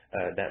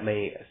 that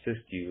may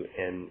assist you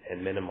in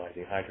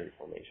minimizing hydrate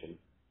formation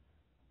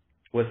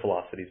with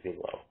velocities being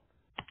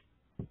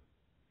low.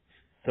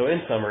 So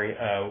in summary,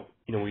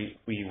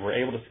 we were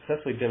able to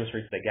successfully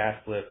demonstrate that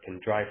gas lift can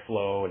dry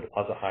flow and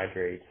deposit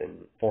hydrates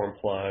and form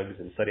plugs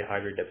and study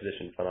hydrate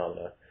deposition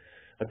phenomena.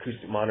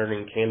 Acoustic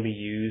monitoring can be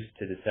used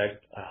to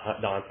detect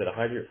the onset of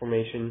hydrate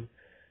formation.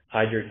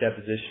 Hydrate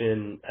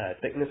deposition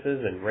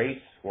thicknesses and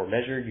rates were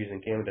measured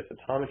using gamma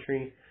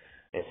densitometry,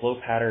 and flow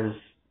patterns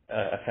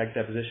affect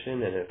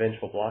deposition and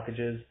eventual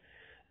blockages,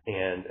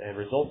 and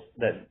results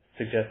that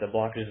suggest that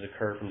blockages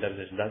occur from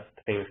deposition. That's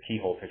the famous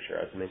keyhole picture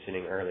I was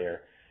mentioning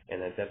earlier.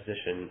 and that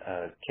deposition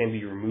can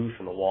be removed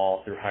from the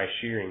wall through high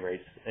shearing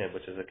rates,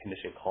 which is a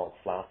condition called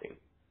flouting.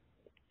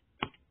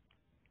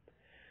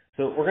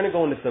 So we're going to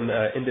go into some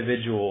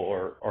individual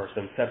or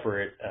some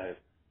separate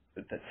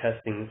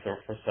testing for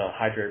some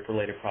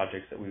hydrate-related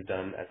projects that we've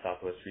done at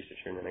Southwest Research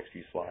here in the next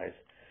few slides.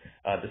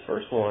 This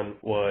first one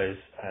was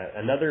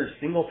another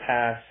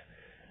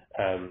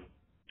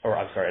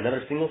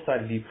another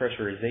single-sided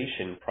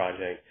depressurization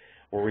project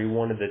where we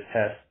wanted to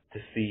test to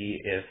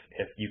see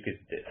if you could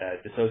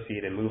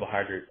dissociate and move a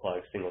hydrate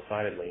plug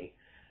single-sidedly.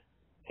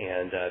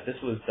 And this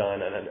was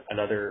done on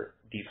another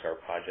DSCAR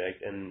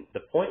project, and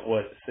the point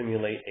was to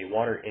simulate a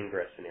water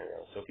ingress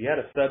scenario. So if you had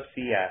a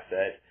subsea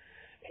asset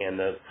and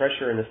the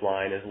pressure in this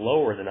line is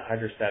lower than the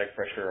hydrostatic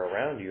pressure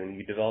around you, and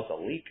you developed a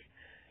leak,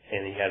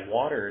 and you had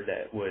water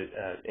that would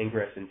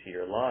ingress into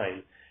your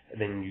line,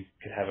 then you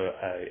could have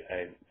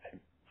a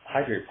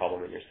hydrate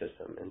problem in your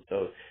system. And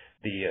so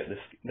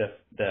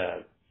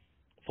the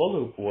flow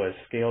loop was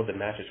scaled to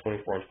match a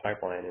 24-inch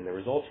pipeline, and the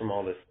results from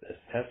all this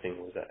testing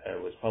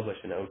was published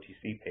in an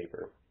OTC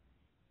paper.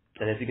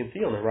 And as you can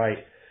see on the right,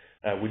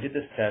 we did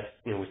this test.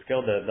 We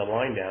scaled the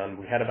line down.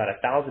 We had about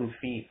 1,000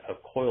 feet of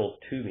coiled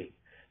tubing.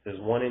 This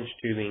 1-inch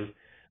tubing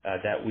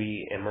that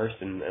we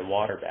immersed in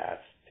water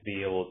baths to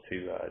be able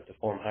to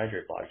form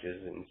hydrate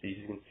blockages. And so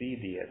you can see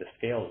the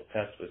scale of the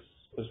test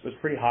was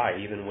pretty high,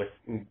 even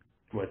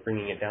with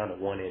bringing it down to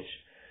 1-inch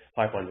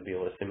pipeline to be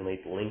able to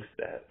simulate the links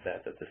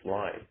that's at this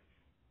line.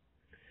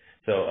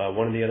 So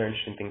one of the other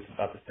interesting things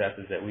about this test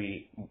is that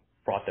we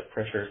brought the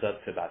pressures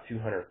up to about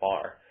 200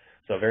 bar,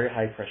 so a very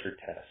high pressure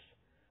test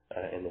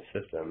in the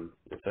system.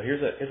 And so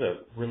here's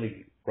a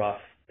really rough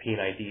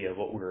P&ID of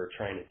what we were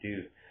trying to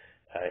do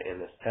in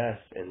this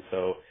test. And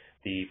so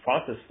the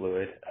process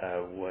fluid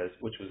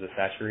which was a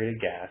saturated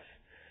gas,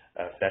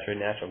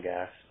 saturated natural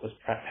gas, was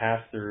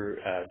passed through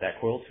that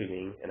coiled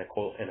tubing in a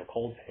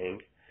cold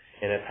tank,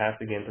 and it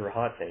passed again through a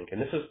hot tank.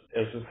 And this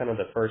was kind of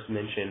the first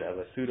mention of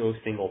a pseudo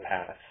single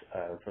pass.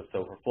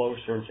 So for flow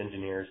assurance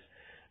engineers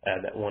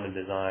that want to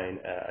design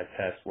a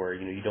test where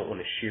you don't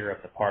want to shear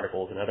up the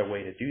particles, another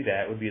way to do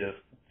that would be to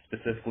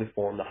specifically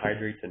form the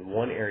hydrates in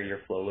one area of your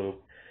flow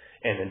loop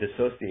and then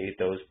dissociate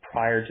those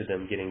prior to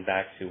them getting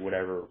back to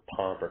whatever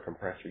pump or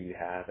compressor you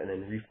have, and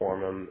then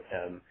reform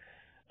them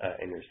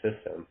in your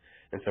system.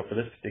 And so for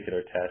this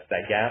particular test,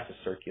 that gas was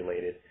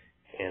circulated,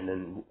 and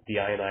then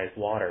deionized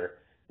water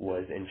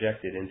was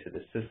injected into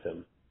the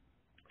system,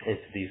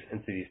 into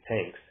these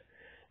tanks,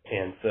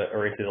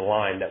 or into the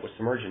line that was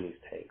submerged in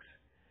these tanks.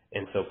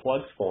 And so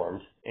plugs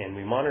formed, and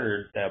we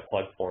monitored that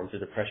plug form through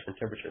the pressure and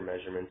temperature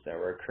measurements that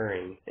were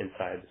occurring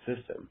inside the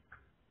system.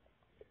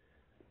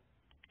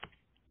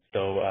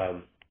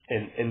 So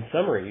in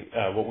summary,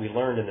 what we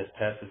learned in this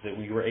test is that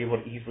we were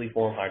able to easily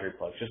form hydrate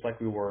plugs, just like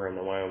we were in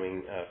the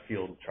Wyoming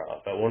field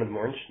trial. But one of the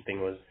more interesting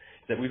things was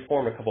that we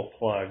formed a couple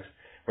plugs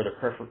where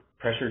the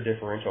pressure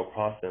differential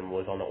across them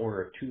was on the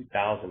order of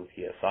 2,000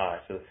 psi.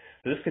 So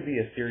this could be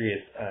a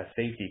serious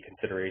safety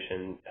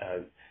consideration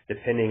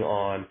depending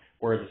on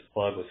where this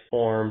plug was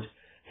formed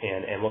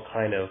and what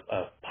kind of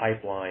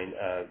pipeline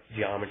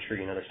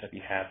geometry and other stuff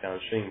you have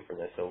downstream from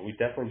this. So we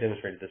definitely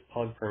demonstrated this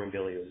plug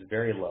permeability was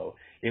very low.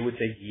 It would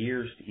take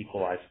years to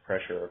equalize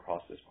pressure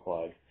across this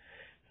plug.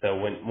 So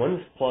when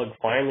this plug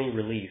finally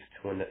released,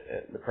 when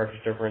the pressure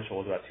differential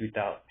was about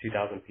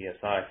 2,000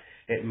 psi,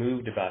 it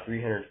moved about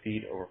 300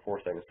 feet over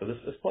 4 seconds. So this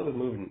plug was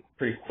moving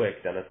pretty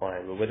quick down this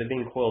line. But with it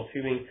being coiled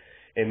tubing,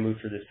 it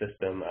moved through the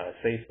system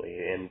safely.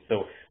 And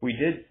so we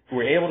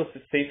were able to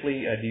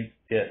safely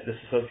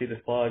disassociate this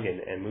plug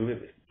and move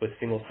it with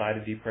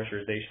single-sided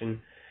depressurization.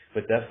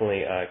 But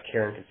definitely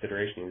care and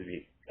consideration needs to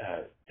be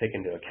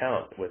taken into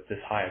account with this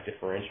high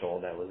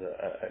differential that was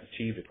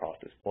achieved across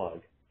this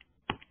plug.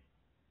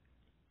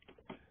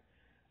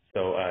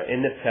 So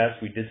in this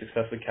test, we did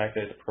successfully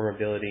calculate the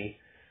permeability.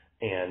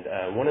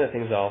 And one of the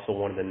things I also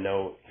wanted to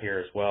note here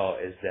as well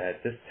is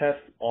that this test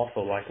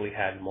also likely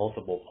had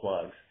multiple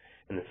plugs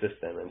in the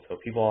system. And so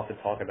people often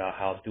talk about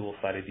how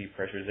dual-sided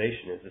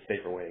depressurization is the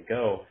safer way to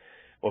go.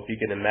 Well, if you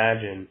can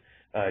imagine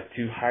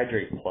two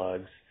hydrate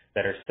plugs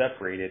that are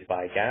separated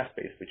by a gas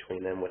base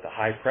between them with a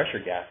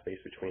high-pressure gas base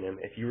between them,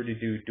 if you were to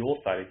do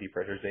dual-sided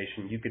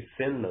depressurization, you could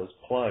send those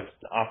plugs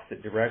in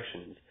opposite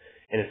directions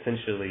and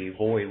essentially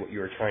avoid what you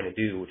were trying to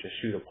do, which is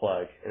shoot a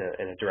plug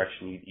in a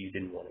direction you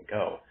didn't want to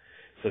go.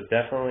 So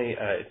definitely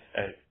I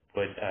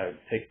would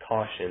take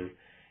caution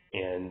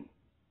and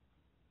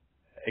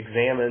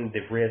examine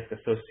the risk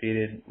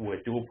associated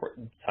with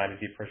dual-sided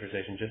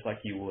depressurization just like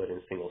you would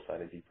in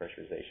single-sided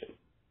depressurization.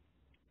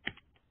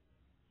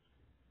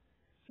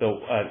 So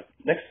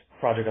next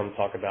project I'm going to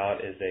talk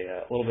about is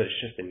a little bit of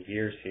shift in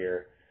gears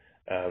here.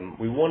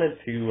 We wanted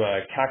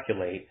to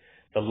calculate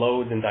the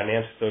loads and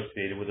dynamics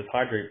associated with this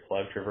hydrate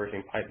plug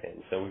traversing pipe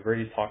bends. So we've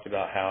already talked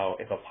about how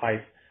if a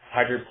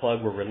hydrate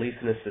plug were released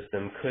in the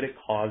system, could it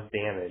cause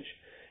damage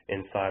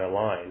inside a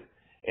line?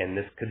 And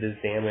could this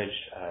damage,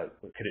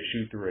 could it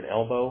shoot through an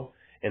elbow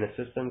in a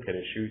system? Could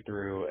it shoot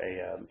through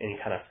any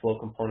kind of flow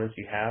components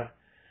you have?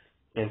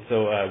 And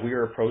so we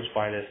were approached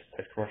by this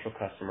commercial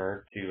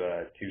customer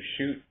to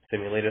shoot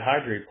simulated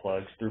hydrate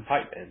plugs through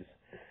pipe bends.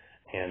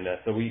 And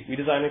so we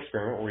designed an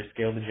experiment where we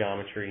scaled the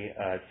geometry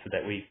so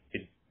that we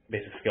could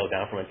basically scale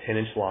down from a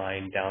 10-inch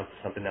line down to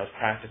something that was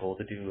practical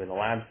to do in the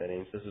lab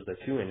settings. This was a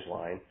 2-inch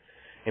line.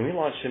 And we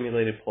launched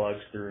simulated plugs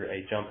through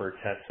a jumper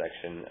test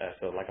section.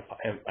 So like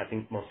I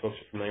think most folks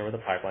are familiar with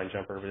a pipeline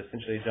jumper, but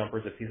essentially a jumper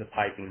is a piece of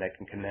piping that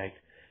can connect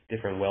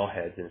different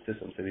wellheads in the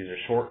system. So these are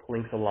short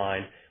lengths of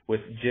line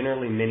with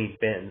generally many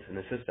bends in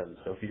the system.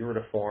 So if you were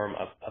to form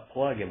a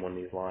plug in one of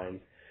these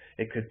lines,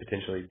 it could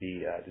potentially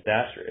be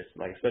disastrous,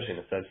 like especially in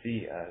a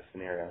subsea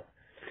scenario.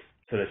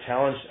 So the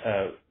challenge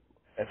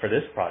for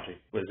this project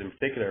was in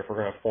particular if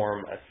we're going to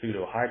form a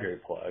pseudo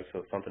hydrate plug,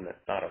 so something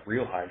that's not a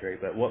real hydrate,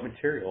 but what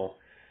material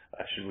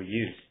should we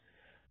use?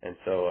 And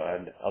so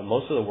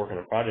most of the work on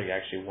the project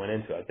actually went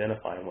into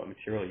identifying what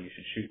material you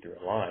should shoot through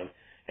a line,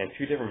 and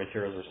 2 different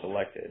materials were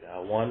selected.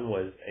 One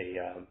was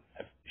a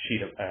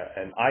sheet of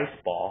an ice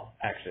ball,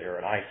 actually, or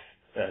an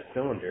ice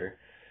cylinder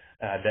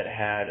that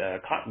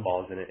had cotton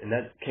balls in it, and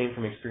that came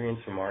from experience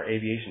from our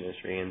aviation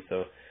industry. And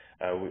so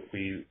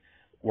we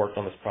worked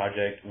on this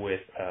project with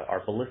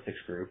our ballistics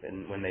group,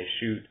 and when they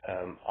shoot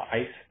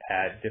ice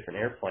at different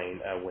airplane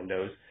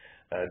windows,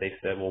 they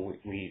said, well,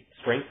 we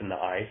strengthen the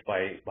ice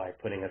by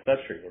putting a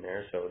substrate in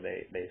there. So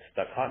they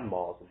stuck cotton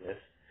balls in this.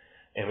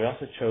 And we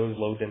also chose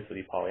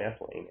low-density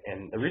polyethylene.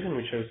 And the reason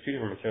we chose 2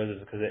 different materials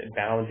is because it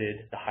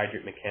bounded the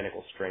hydrate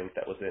mechanical strength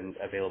that was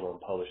available in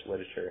published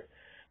literature.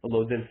 The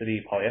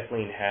low-density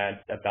polyethylene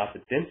had about the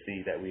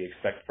density that we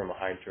expect from a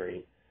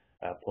hydrate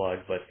plug,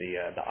 but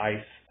the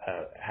ice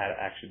had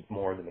actually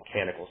more of the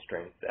mechanical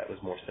strength that was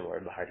more similar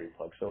to the hydrate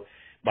plug. So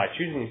by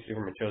choosing these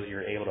different materials,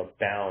 you're able to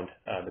bound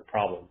the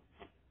problem.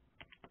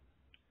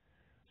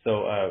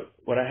 So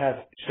what I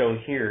have shown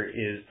here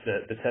is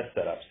the test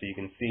setup. So you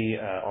can see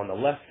on the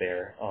left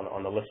there,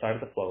 on the left side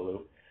of the flow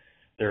loop,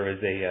 there is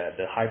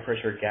the high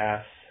pressure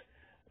gas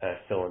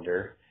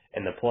cylinder,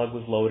 and the plug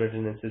was loaded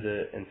into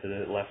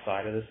the left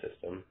side of the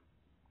system.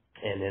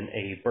 And then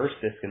a burst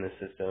disc in the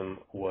system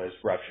was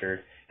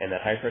ruptured, and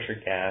that high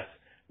pressure gas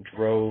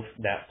drove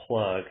that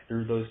plug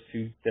through those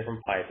 2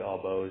 different pipe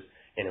elbows,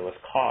 and it was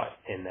caught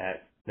in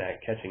that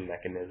catching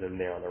mechanism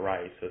there on the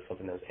right. So it's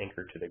something that was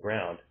anchored to the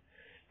ground.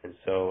 And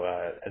so,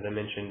 as I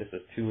mentioned, this is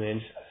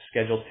 2-inch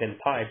Schedule 10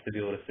 pipe to be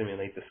able to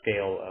simulate the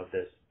scale of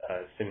this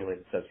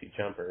simulated subsea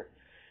jumper.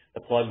 The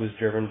plug was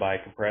driven by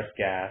compressed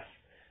gas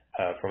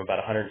from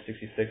about 166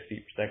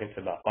 feet per second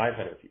to about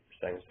 500 feet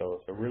per second, so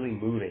really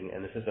moving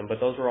in the system. But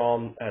those were all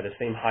the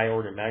same high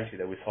order magnitude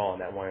that we saw in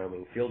that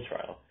Wyoming field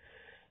trial.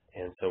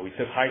 And so we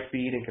took high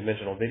speed and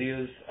conventional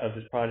videos of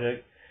this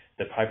project.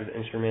 The pipe was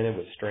instrumented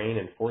with strain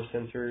and force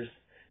sensors.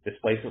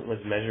 Displacement was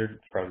measured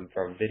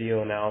from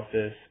video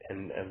analysis,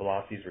 and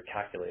velocities were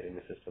calculated in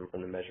the system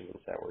from the measurements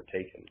that were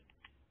taken.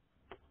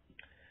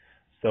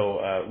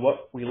 So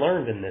what we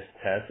learned in this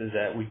test is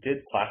that we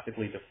did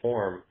plastically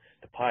deform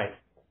the pipe,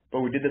 but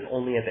we did this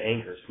only at the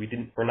anchors.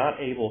 We're not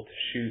able to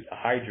shoot a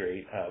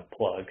hydrate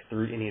plug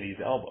through any of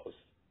these elbows.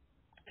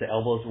 The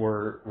elbows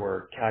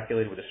were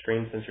calculated with the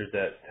strain sensors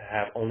that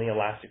have only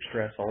elastic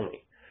stress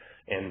only.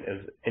 And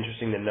it's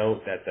interesting to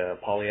note that the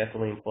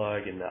polyethylene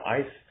plug and the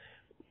ice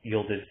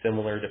yielded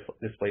similar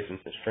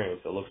displacements and strains.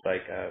 So it looks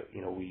like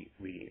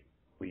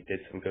we did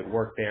some good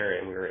work there,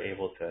 and we were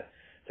able to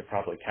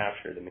properly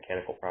capture the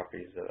mechanical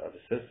properties of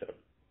the system.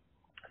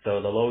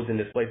 So the loads and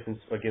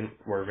displacements again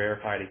were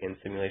verified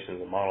against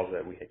simulations and models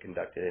that we had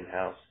conducted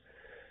in-house.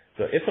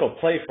 So if it'll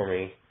play for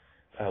me,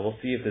 we'll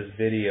see if this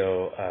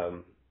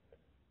video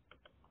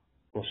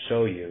will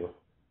show you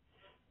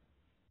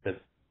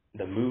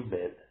the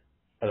movement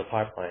of the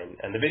pipeline.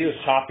 And the video is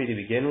choppy to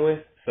begin with,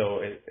 so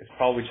it's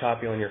probably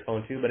choppy on your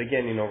phone too. But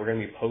again, we're going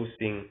to be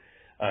posting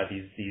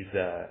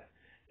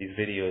these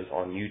videos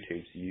on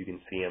YouTube, so you can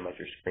see them at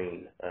your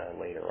screen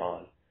later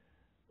on.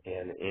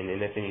 And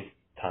if any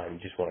time you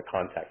just want to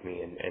contact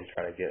me and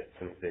try to get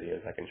some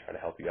videos, I can try to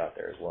help you out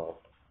there as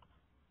well.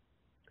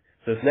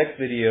 So this next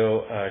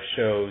video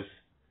shows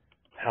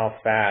how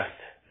fast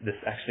this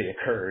actually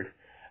occurred.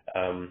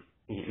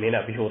 You may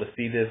not be able to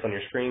see this on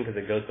your screen because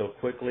it goes so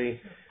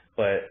quickly,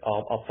 but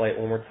I'll play it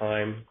one more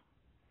time.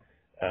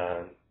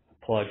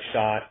 Plug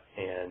shot,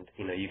 and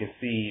you can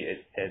see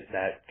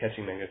that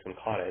catching mechanism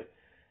caught it,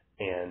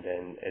 and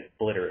then it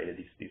obliterated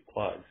these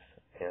plugs.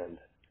 And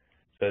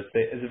so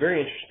it's a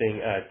very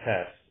interesting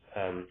test,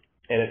 and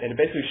it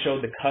basically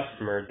showed the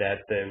customer that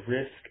the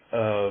risk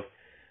of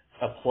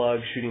a plug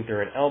shooting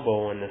through an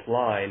elbow in this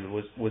line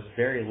was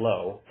very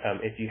low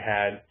if you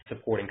had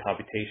supporting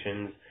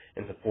computations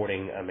and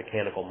supporting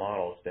mechanical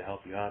models to help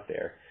you out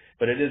there.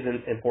 But it is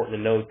important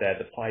to note that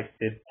the pipe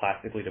did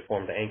plastically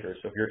deform the anchor.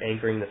 So if you're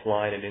anchoring this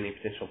line at any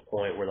potential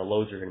point where the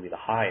loads are going to be the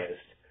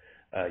highest,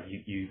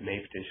 you may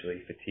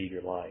potentially fatigue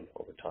your line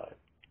over time.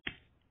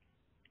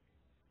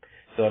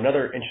 So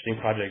another interesting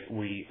project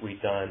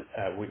we've done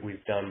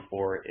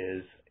before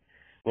is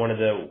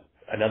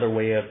another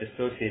way of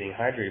dissociating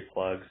hydrate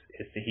plugs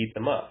is to heat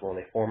them up. When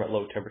they form at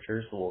low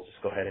temperatures, we'll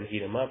just go ahead and heat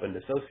them up and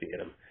dissociate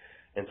them.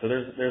 And so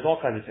there's all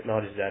kinds of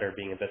technologies that are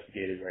being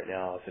investigated right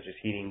now, such as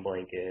heating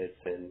blankets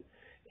and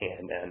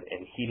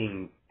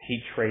heating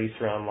heat trace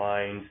around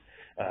lines,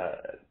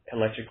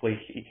 electrically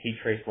heat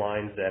trace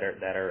lines that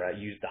are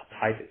use the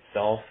pipe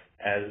itself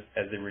as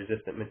the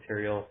resistant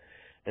material.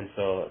 And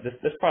so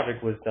this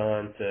project was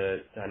done to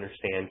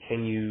understand,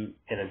 can you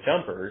in a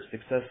jumper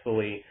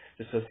successfully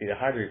dissociate a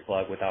hydrate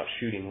plug without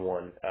shooting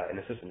one in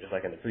the system, just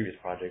like in the previous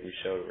project we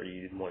showed where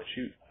you didn't want to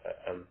shoot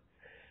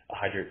a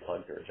hydrate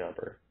plug through a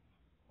jumper.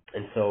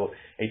 And so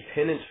a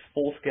 10-inch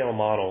full-scale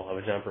model of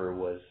a jumper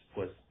was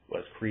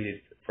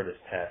created for this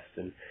test,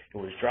 and it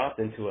was dropped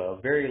into a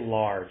very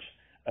large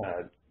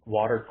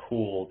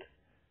water-cooled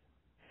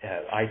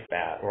ice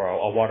bath, or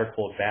a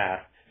water-cooled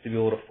bath, to be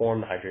able to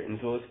form the hydrate. And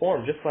so it was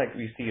formed just like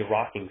we see a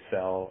rocking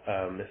cell.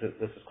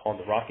 This is called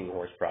the Rocking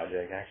Horse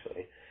Project,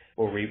 actually,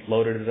 where we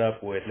loaded it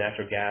up with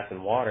natural gas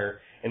and water,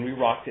 and we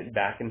rocked it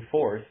back and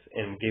forth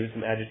and gave it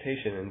some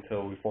agitation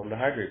until we formed a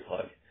hydrate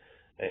plug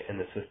in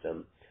the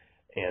system.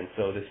 And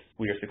so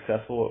we are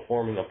successful at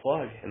forming a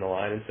plug in the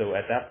line. And so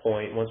at that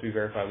point, once we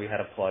verified we had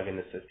a plug in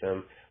the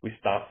system, we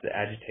stopped the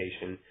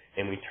agitation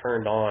and we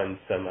turned on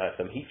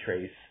some heat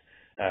trace.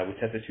 We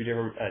tested two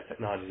different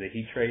technologies, a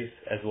heat trace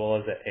as well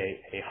as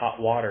a hot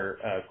water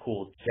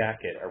cooled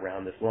jacket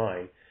around this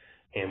line.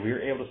 And we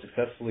were able to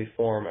successfully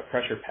form a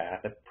pressure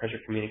path, a pressure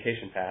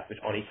communication path, which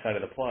on each side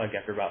of the plug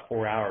after about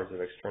 4 hours of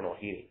external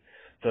heating.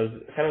 So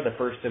it's kind of the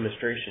first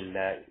demonstration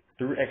that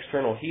through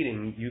external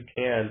heating, you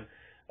can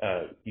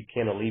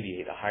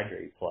alleviate a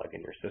hydrate plug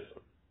in your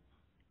system.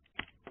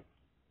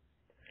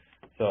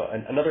 So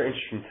another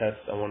interesting test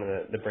I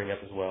wanted to bring up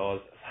as well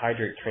is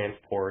hydrate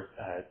transport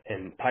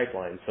and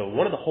pipelines. So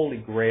one of the holy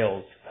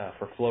grails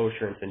for flow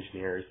assurance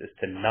engineers is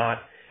to not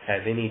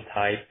have any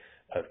type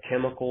of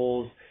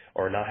chemicals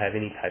or not have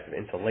any type of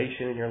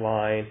insulation in your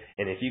line.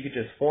 And if you could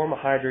just form a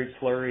hydrate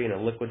slurry in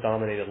a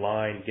liquid-dominated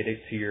line, get it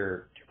to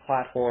your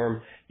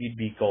platform, you'd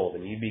be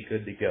golden. You'd be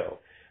good to go.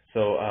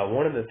 So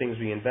one of the things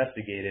we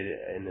investigated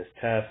in this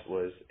test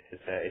is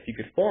that if you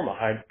could form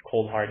a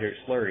cold hydrate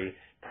slurry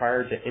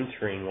prior to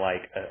entering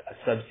like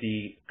a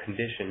subsea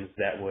conditions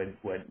that would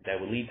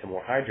lead to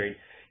more hydrate,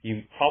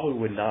 you probably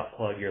would not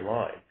plug your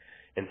line.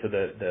 And so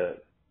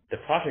the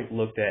project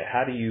looked at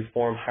how do you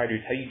form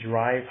hydrates, how you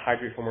drive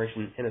hydrate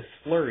formation in a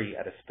slurry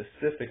at a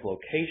specific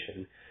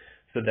location,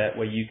 so that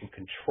way you can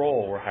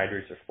control where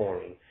hydrates are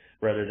forming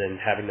rather than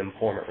having them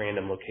form at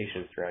random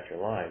locations throughout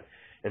your line.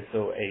 And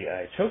so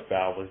a choke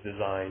valve was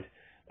designed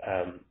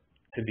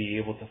to be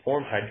able to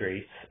form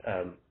hydrates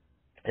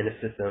in a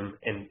system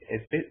and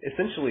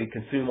essentially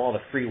consume all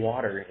the free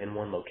water in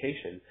one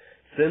location.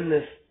 Send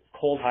this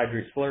cold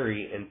hydrate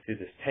slurry into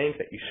this tank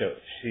that you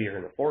see here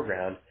in the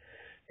foreground,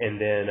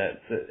 and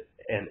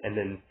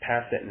then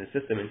pass that in the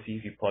system and see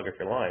if you plug up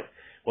your line.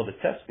 Well,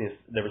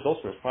 the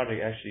results from this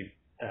project actually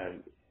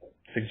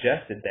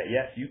suggested that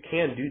yes, you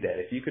can do that.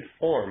 If you could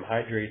form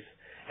hydrates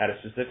at a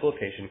specific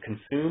location,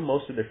 consume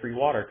most of the free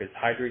water, because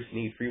hydrates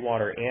need free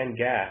water and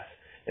gas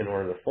in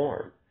order to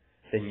form,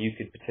 then you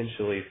could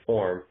potentially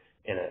form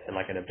in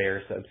a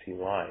bare subsea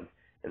line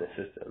in the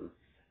system.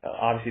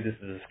 Obviously, this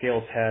is a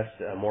scale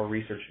test. More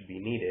research would be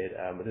needed,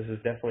 but this is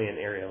definitely an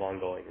area of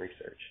ongoing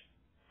research.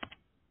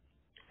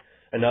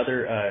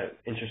 Another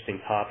interesting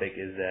topic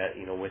is that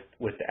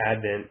with the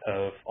advent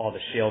of all the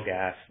shale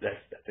gas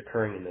that's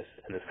occurring in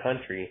this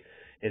country,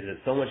 is that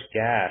so much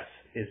gas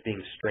is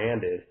being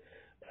stranded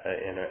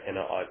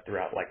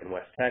throughout, like in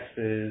West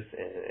Texas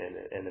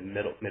and the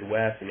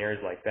Midwest and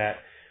areas like that.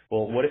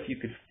 Well, what if you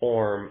could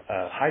form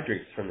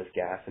hydrates from this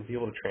gas and be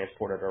able to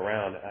transport it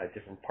around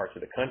different parts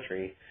of the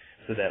country,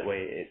 so that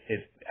way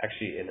it's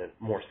actually in a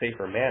more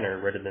safer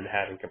manner rather than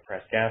having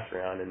compressed gas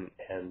around,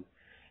 and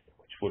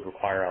which would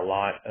require a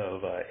lot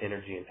of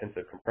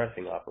energy-intensive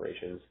compressing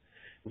operations.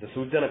 And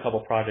so we've done a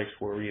couple projects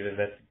where we've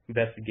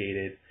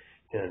investigated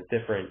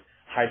different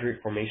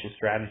hydrate formation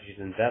strategies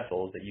in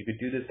vessels that you could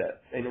do this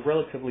in a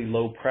relatively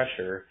low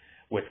pressure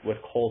with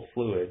cold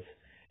fluids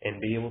and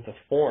be able to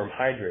form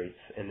hydrates.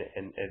 And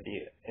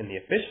the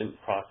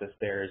efficient process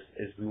there is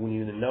we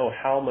need to know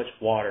how much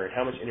water and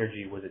how much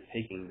energy was it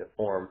taking to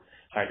form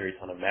hydrates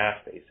on a mass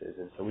basis.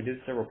 And so we did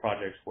several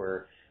projects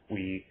where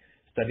we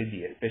studied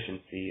the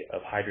efficiency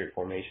of hydrate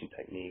formation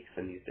techniques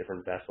in these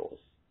different vessels.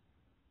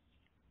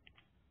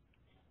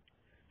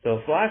 So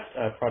the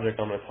last project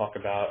I'm going to talk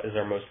about is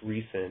our most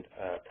recent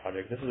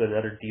project. This is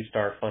another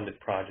DeepStar funded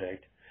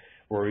project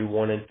where we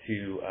wanted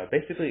to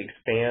basically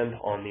expand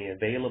on the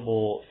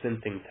available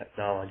sensing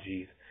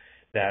technologies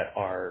that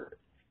are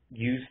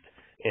used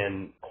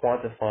in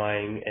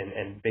quantifying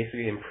and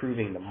basically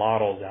improving the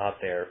models out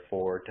there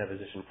for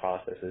deposition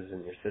processes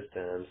in your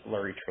systems,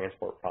 slurry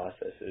transport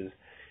processes.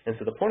 And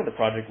so the point of the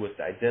project was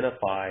to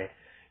identify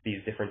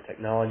these different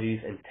technologies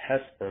and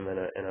test them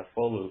in a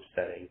flow loop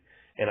setting.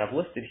 And I've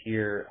listed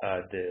here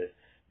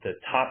the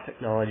top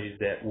technologies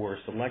that were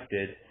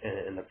selected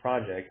in the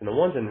project. And the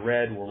ones in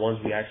red were ones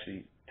we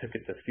actually took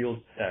it to field,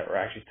 or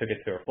actually took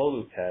it to our flow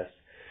loop test.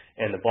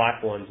 And the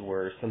black ones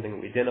were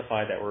something we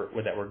identified that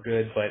were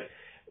good, but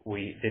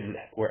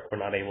we're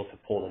not able to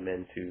pull them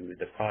into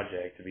the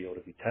project to be able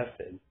to be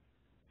tested.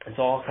 And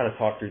so I'll kind of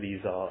talk through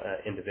these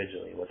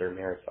individually, what their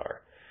merits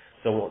are.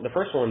 So the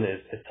first one is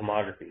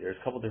tomography. There's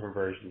a couple different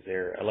versions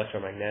there,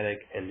 electromagnetic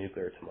and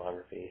nuclear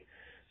tomography.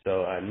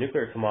 So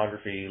nuclear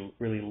tomography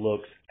really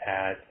looks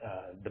at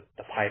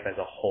the pipe as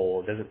a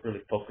whole. It doesn't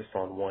really focus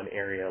on one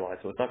area a lot.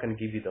 So it's not going to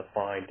give you the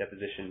fine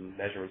deposition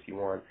measurements you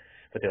want.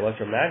 But the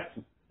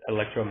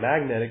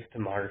electromagnetic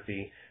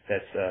tomography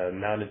that's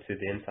mounted to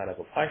the inside of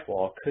a pipe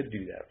wall could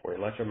do that for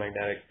you.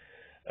 Electromagnetic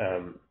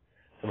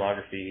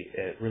tomography,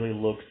 it really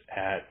looks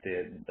at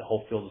the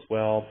whole field as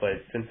well, but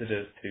it's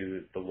sensitive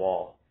to the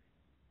wall.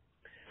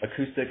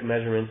 Acoustic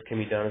measurements can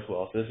be done as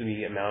well. So this would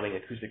be mounting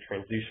acoustic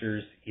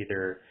transducers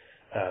either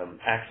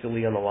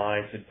axially on the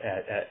line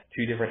at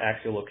two different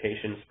axial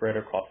locations spread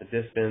across the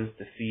distance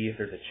to see if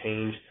there's a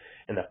change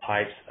in the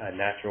pipe's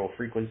natural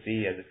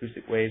frequency as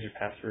acoustic waves are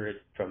passed through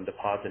it from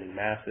depositing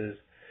masses.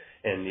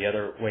 And the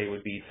other way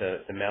would be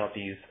to mount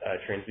these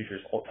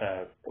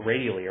transducers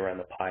radially around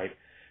the pipe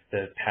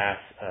to pass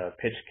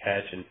pitch,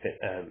 catch,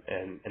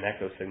 and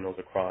echo signals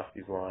across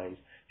these lines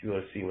to be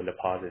able to see when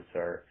deposits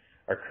are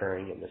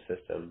occurring in the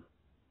system.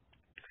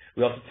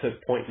 We also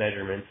took point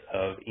measurements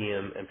of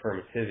EM and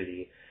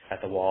permittivity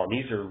at the wall. And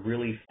these are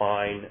really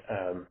fine,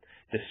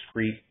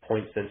 discrete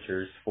point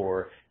sensors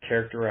for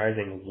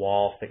characterizing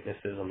wall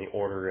thicknesses on the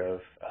order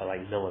of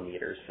like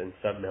millimeters and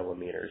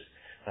sub-millimeters.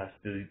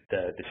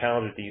 The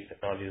challenge with these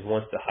technologies,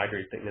 once the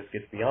hydrate thickness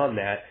gets beyond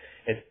that,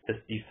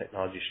 these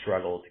technologies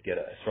struggle to get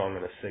a strong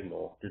enough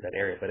signal through that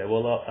area. But it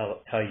will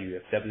tell you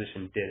if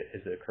deposition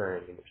is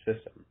occurring in your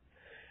system.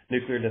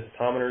 Nuclear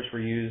densitometers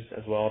were used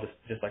as well,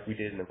 just like we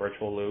did in the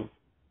virtual loop.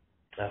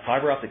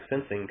 Fiber optic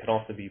sensing could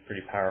also be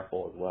pretty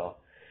powerful as well.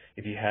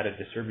 If you had a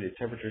distributed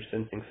temperature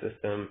sensing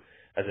system,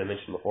 as I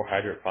mentioned before,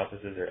 hydrate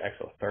processes are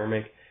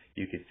exothermic.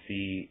 You could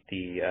see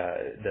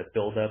the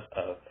buildup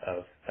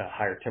of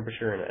higher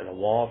temperature in a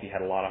wall. If you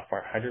had a lot of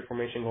hydrate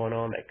formation going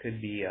on, that could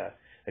be a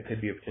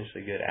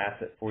potentially good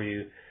asset for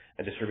you.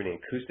 Distributing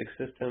acoustic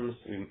systems,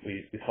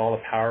 we saw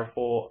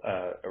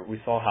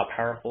how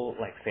powerful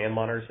like fan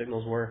monitor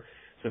signals were.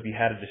 So if you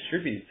had a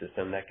distributed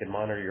system that could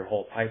monitor your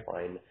whole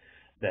pipeline,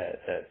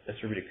 that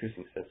distributed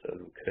acoustic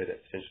system could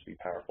essentially be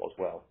powerful as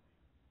well.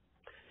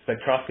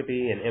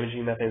 Spectroscopy and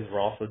imaging methods were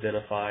also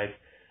identified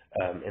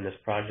in this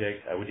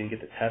project. We didn't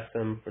get to test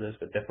them for this,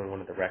 but definitely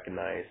wanted to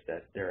recognize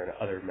that there are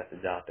other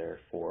methods out there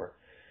for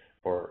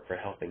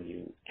helping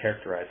you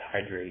characterize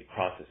hydrate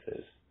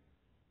processes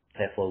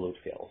at flow loop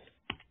scales.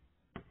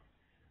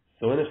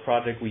 So in this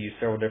project, we used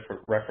several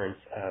different reference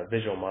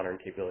visual monitoring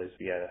capabilities.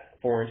 We had a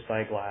 4-inch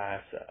side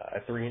glass, a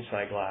 3-inch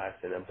side glass,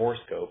 and a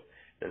borescope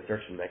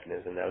insertion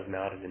mechanism that was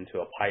mounted into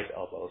a pipe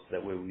elbow so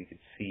that way we could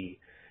see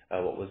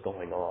what was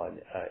going on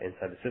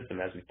inside the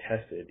system as we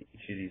tested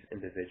each of these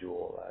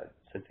individual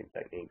sensing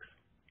techniques.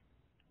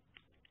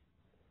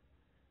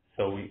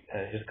 So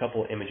here's a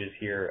couple of images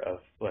here of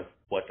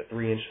what the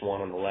 3-inch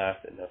one on the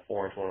left and the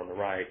 4-inch one on the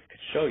right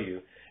could show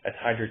you as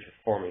hydrates are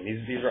forming.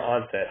 These are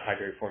onset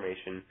hydrate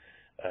formation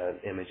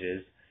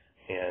images,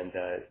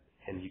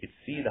 and you could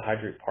see the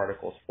hydrate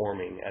particles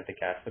forming at the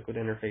gas-liquid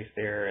interface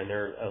there, and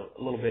they're a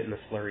little bit in the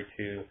slurry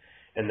too.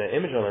 And the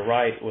image on the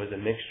right was a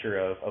mixture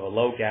of a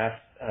low gas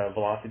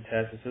velocity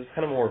test. So it's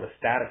kind of more of a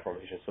static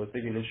formation. So it's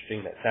even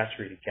interesting that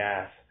saturated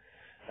gas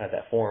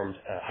that formed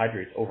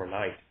hydrates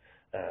overnight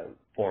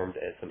formed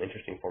some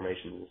interesting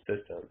formations in the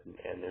system.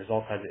 And there's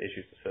all kinds of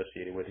issues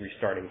associated with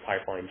restarting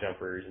pipeline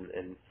jumpers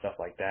and stuff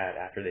like that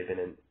after they've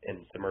been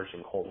submerged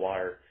in cold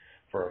water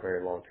for a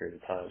very long period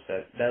of time.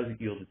 So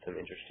that yielded some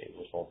interesting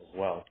results as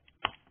well.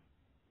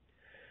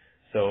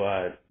 So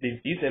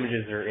these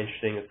images are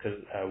interesting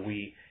because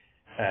we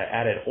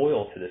added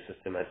oil to the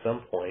system at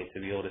some point to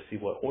be able to see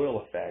what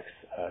oil effects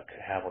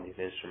could have on these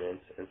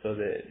instruments. And so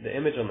the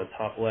image on the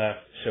top left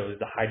shows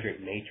the hydrate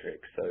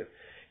matrix. So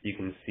you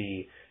can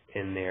see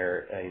in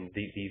there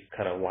these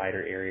kind of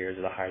wider areas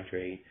of the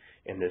hydrate,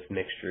 and this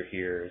mixture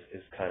here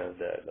is kind of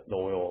the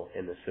oil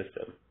in the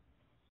system.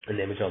 And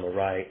the image on the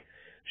right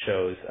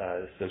shows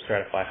some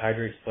stratified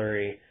hydrate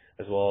slurry,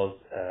 as well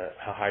as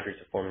how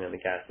hydrates are forming on the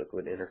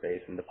gas-liquid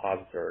interface, and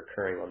deposits are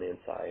occurring on the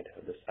inside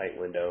of the site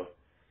window.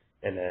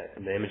 And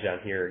the image down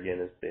here, again,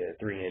 is the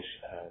 3-inch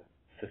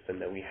system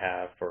that we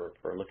have for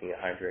looking at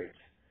hydrates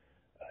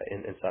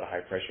inside a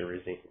high-pressure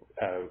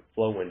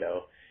flow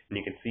window. And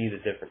you can see the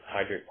different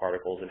hydrate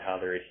particles and how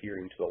they're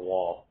adhering to the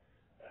wall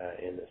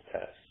in this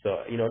test.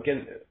 So,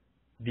 again,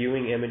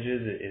 viewing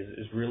images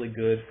is really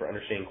good for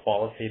understanding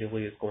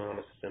qualitatively what's going on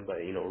in the system, but,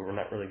 we're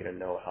not really going to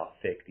know how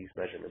thick these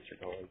measurements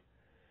are going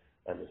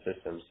on the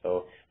system.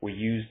 So we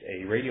used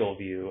a radial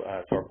view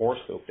to our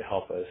borescope to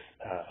help us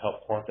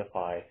help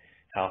quantify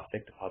how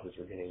thick deposits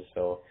were getting.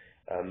 So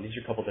these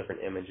are a couple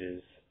different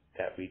images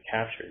that we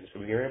captured. So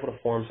we were able to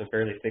form some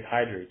fairly thick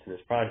hydrates in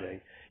this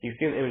project. You can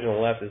see in the image on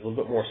the left is a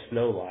little bit more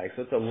snow-like,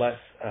 so it's a less,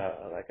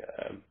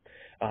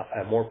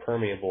 a more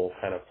permeable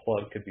kind of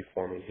plug could be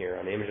forming here.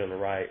 On the image on the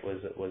right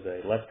was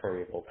a less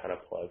permeable kind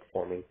of plug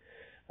forming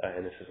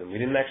in the system. We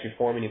didn't actually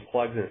form any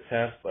plugs in the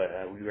test, but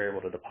we were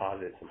able to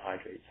deposit some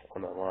hydrates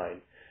on the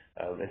line.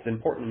 It's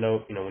important to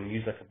note, when you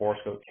use like a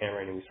borescope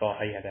camera, and we saw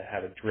how you had to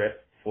have a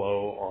drip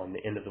flow on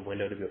the end of the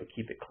window to be able to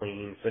keep it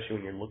clean, especially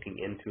when you're looking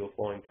into a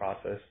flowing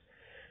process.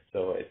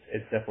 So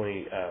it's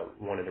definitely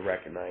wanted to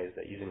recognize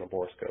that using a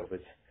borescope,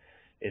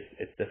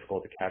 it's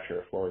difficult to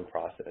capture a flowing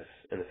process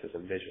in the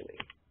system visually.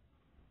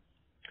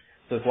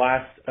 So this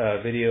last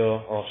video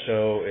I'll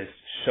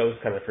shows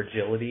kind of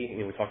fragility.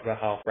 We talked about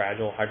how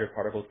fragile hydrate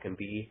particles can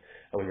be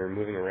when you're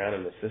moving around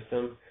in the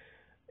system.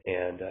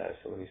 And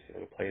so let me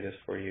play this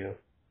for you.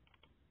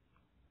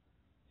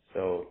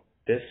 So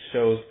this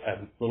shows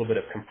a little bit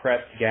of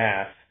compressed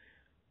gas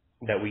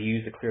that we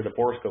use to clear the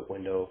borescope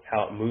window,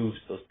 how it moves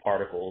those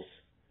particles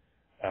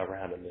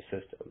around in the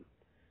system.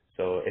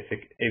 So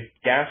if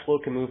gas flow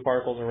can move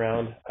particles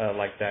around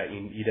like that,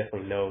 you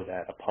definitely know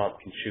that a pump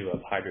can chew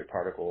up hydrate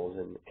particles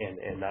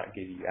and not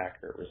give you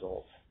accurate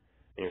results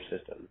in your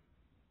system.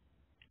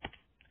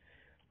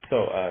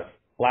 So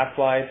last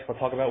slide I'll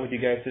talk about with you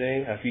guys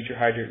today, future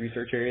hydrate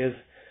research areas.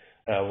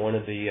 One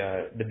of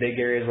the big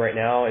areas right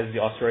now is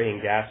the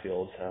Australian gas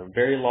fields.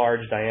 Very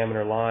large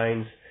diameter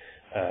lines,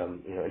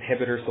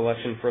 inhibitor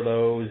selection for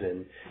those,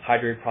 and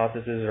hydrate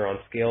processes are on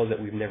scales that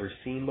we've never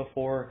seen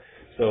before.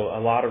 So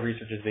a lot of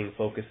research is being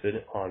focused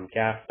on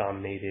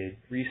gas-dominated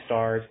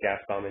restarts,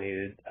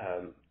 gas-dominated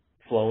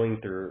flowing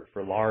through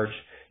for large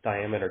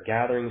diameter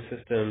gathering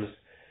systems.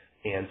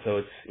 And so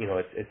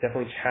it's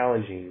definitely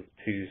challenging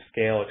to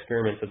scale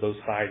experiments of those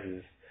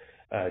sizes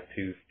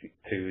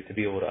to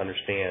be able to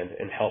understand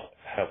and help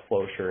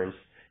flow assurance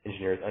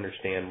engineers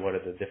understand what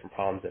are the different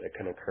problems that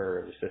can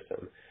occur in the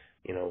system.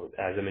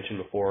 As I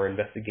mentioned before,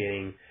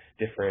 investigating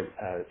different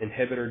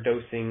inhibitor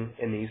dosing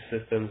in these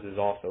systems is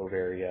also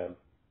very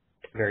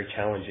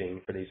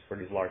challenging for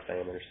these large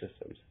diameter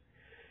systems.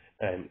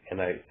 And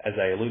as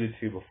I alluded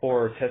to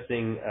before,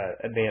 testing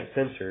advanced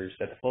sensors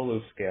at the flow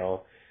loop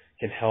scale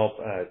can help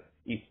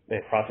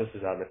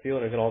processes out in the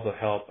field. It can also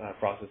help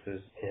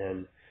processes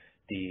in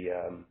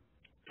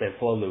the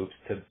flow loops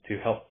to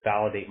help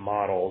validate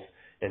models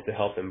and to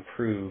help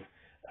improve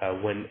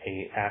when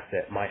an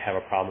asset might have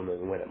a problem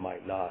and when it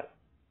might not.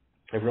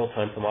 And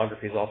real-time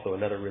tomography is also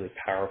another really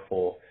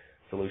powerful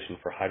solution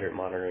for hydrate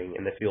monitoring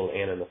in the field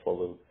and in the flow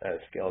loop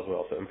scale as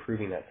well. So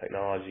improving that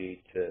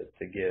technology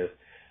to give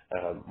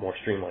more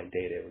streamlined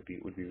data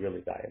would be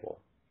really valuable.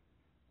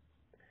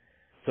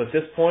 So at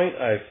this point,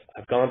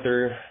 I've gone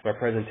through my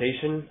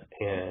presentation,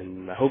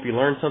 and I hope you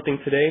learned something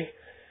today.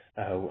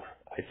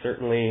 I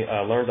certainly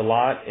learned a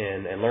lot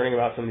in learning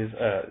about some of these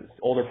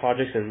older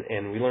projects,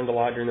 and we learned a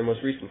lot during the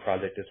most recent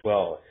project as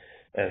well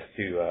as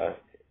to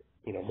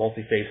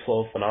multi-phase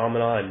flow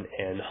phenomena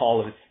and all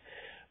of its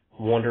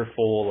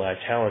wonderful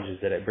challenges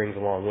that it brings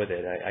along with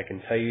it. I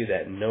can tell you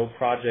that no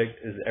project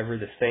is ever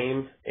the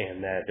same,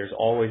 and that there's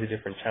always a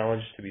different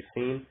challenge to be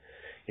seen.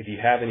 If you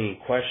have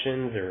any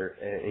questions or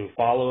any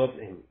follow-up,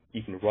 and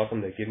you're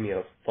welcome to give me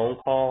a phone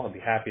call. I'll be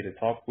happy to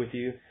talk with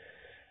you.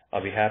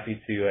 I'll be happy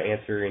to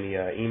answer any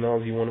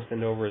emails you want to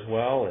send over as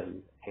well,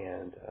 and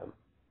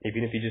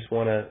even if you just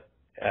want a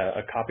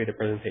copy of the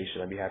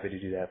presentation, I'd be happy to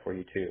do that for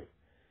you too.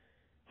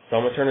 So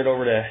I'm going to turn it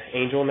over to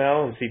Angel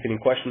now and see if any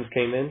questions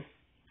came in.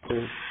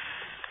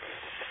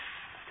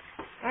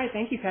 All right,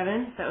 thank you,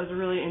 Kevin. That was a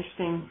really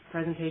interesting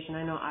presentation.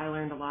 I know I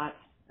learned a lot.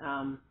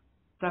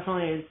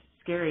 Definitely is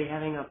scary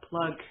having a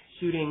plug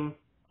shooting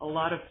a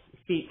lot of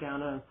feet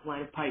down a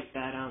line of pipe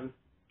that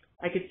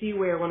I could see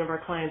where one of our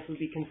clients would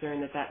be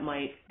concerned that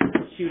might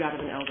shoot out of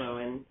an elbow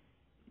and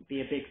be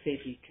a big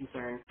safety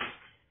concern.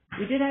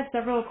 We did have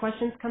several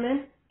questions come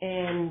in,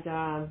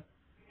 and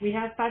we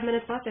have 5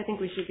 minutes left. I think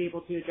we should be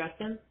able to address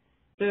them.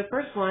 The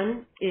first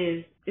one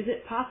is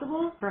it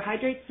possible for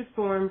hydrates to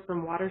form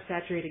from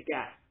water-saturated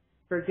gas?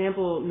 For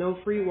example, no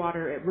free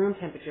water at room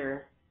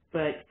temperature,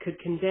 but could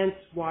condense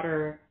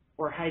water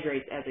or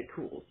hydrates as it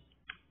cools?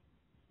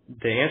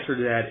 The answer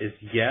to that is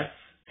yes.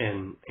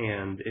 And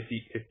if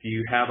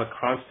you have a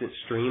constant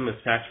stream of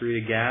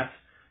saturated gas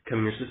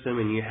coming in your system,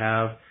 and you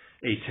have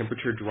a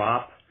temperature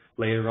drop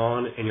later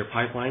on in your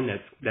pipeline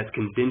that's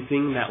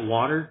condensing that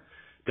water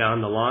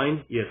down the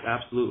line, yes,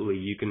 absolutely,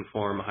 you can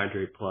form a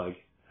hydrate plug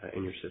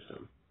in your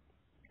system.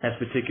 That's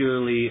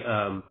particularly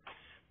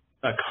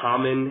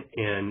common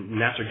in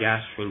natural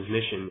gas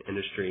transmission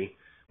industry,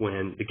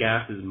 when the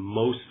gas is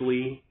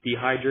mostly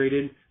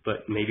dehydrated,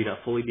 but maybe not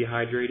fully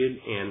dehydrated,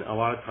 and a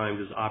lot of times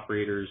as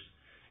operators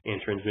and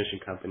transmission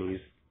companies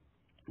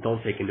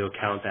don't take into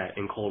account that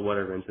in cold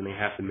weather events, and they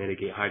have to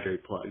mitigate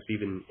hydrate plugs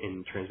even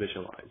in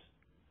transmission lines.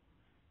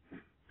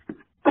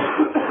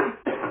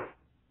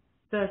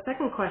 The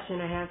second question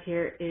I have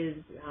here is,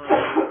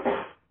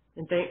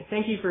 and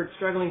thank you for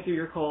struggling through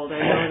your cold. I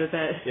know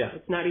that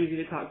it's not easy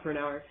to talk for an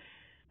hour.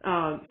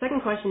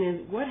 Second question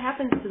is, what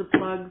happens to the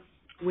plugs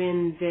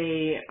when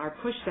they are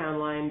pushed down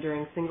line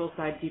during single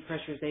side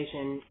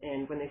depressurization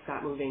and when they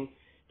stop moving?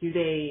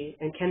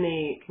 Can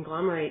they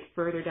conglomerate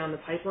further down the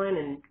pipeline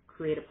and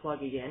create a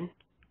plug again?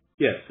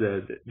 Yes.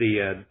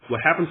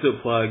 What happens to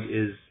a plug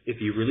is if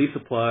you release a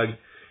plug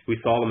We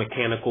saw the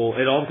mechanical,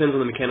 it all depends on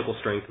the mechanical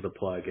strength of the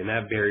plug, and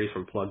that varies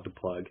from plug to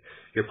plug.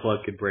 Your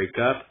plug could break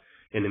up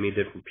into many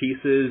different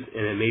pieces,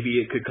 and then maybe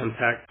it could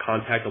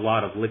contact a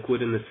lot of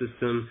liquid in the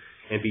system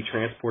and be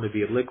transported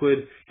via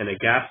liquid. And a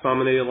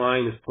gas-dominated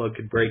line, this plug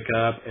could break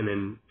up and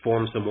then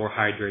form some more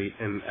hydrate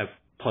and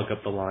plug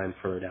up the line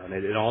further down.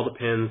 It all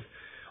depends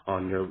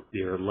on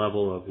your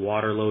level of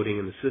water loading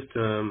in the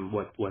system,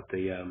 what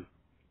the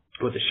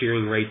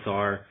shearing rates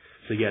are.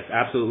 So yes,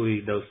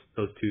 absolutely, those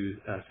two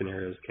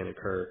scenarios can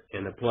occur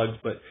in the plugs.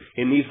 But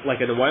in these,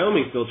 like in the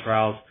Wyoming field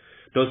trials,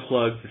 those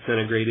plugs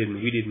disintegrated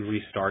and we didn't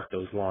restart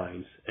those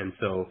lines. And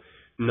so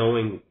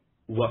knowing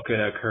what could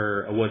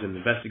occur wasn't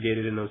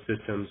investigated in those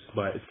systems,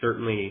 but it's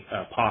certainly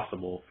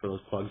possible for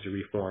those plugs to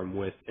reform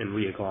and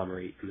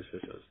reagglomerate in the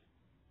systems.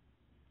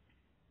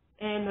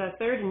 And the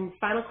third and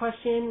final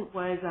question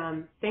was,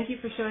 thank you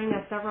for showing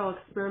us several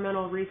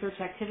experimental research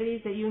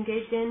activities that you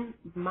engaged in.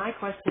 My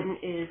question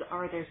is,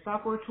 are there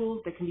software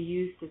tools that can be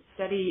used to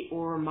study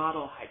or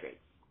model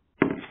hydrates?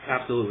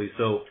 Absolutely.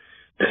 So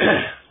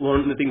one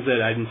of the things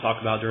that I didn't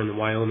talk about during the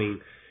Wyoming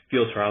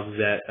field trials is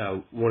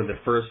that one of the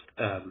first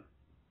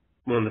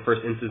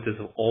instances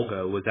of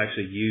Olga was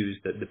actually used,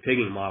 the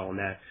pigging model, and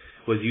that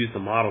was used to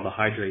model the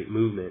hydrate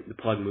movement, the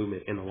plug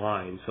movement in the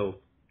line. So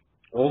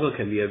Olga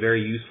can be a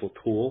very useful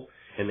tool,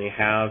 and they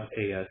have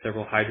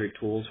several hydrate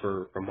tools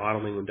for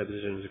modeling when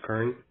deposition is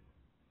occurring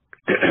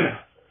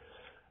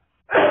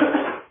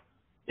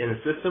in the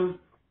system.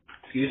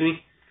 Excuse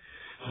me.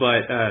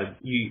 But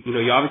you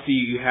obviously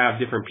you have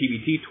different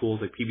PBT tools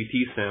like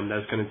PBT Sim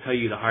that's going to tell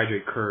you the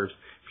hydrate curves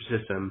for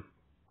system,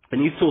 and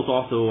these tools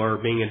also are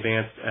being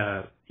advanced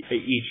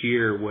each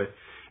year with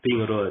being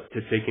able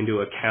to take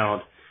into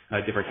account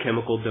different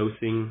chemical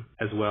dosing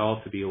as well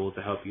to be able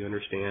to help you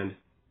understand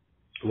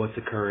what's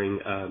occurring,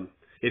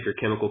 if your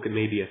chemical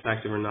may be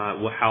effective or not,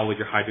 how would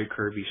your hydrate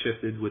curve be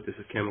shifted with this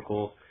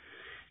chemical.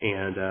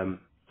 And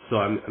so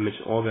I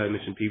mentioned Olga, I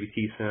mentioned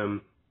PBT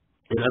Sim,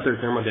 and other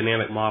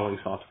thermodynamic modeling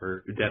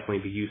software would definitely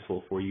be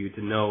useful for you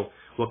to know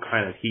what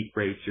kind of heat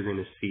rates you're going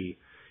to see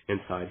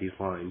inside these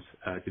lines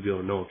to be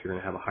able to know if you're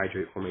going to have a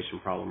hydrate formation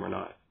problem or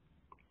not.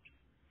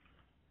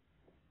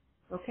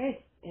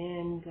 Okay,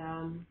 and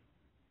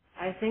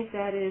I think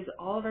that is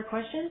all of our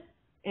questions.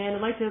 And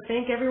I'd like to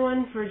thank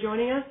everyone for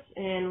joining us,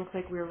 and it looks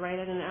like we're right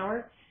at an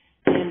hour.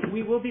 And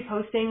we will be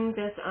posting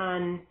this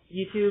on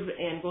YouTube,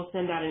 and we'll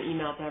send out an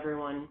email to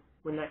everyone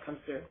when that comes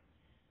through.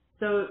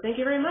 So thank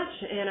you very much,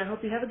 and I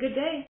hope you have a good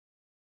day.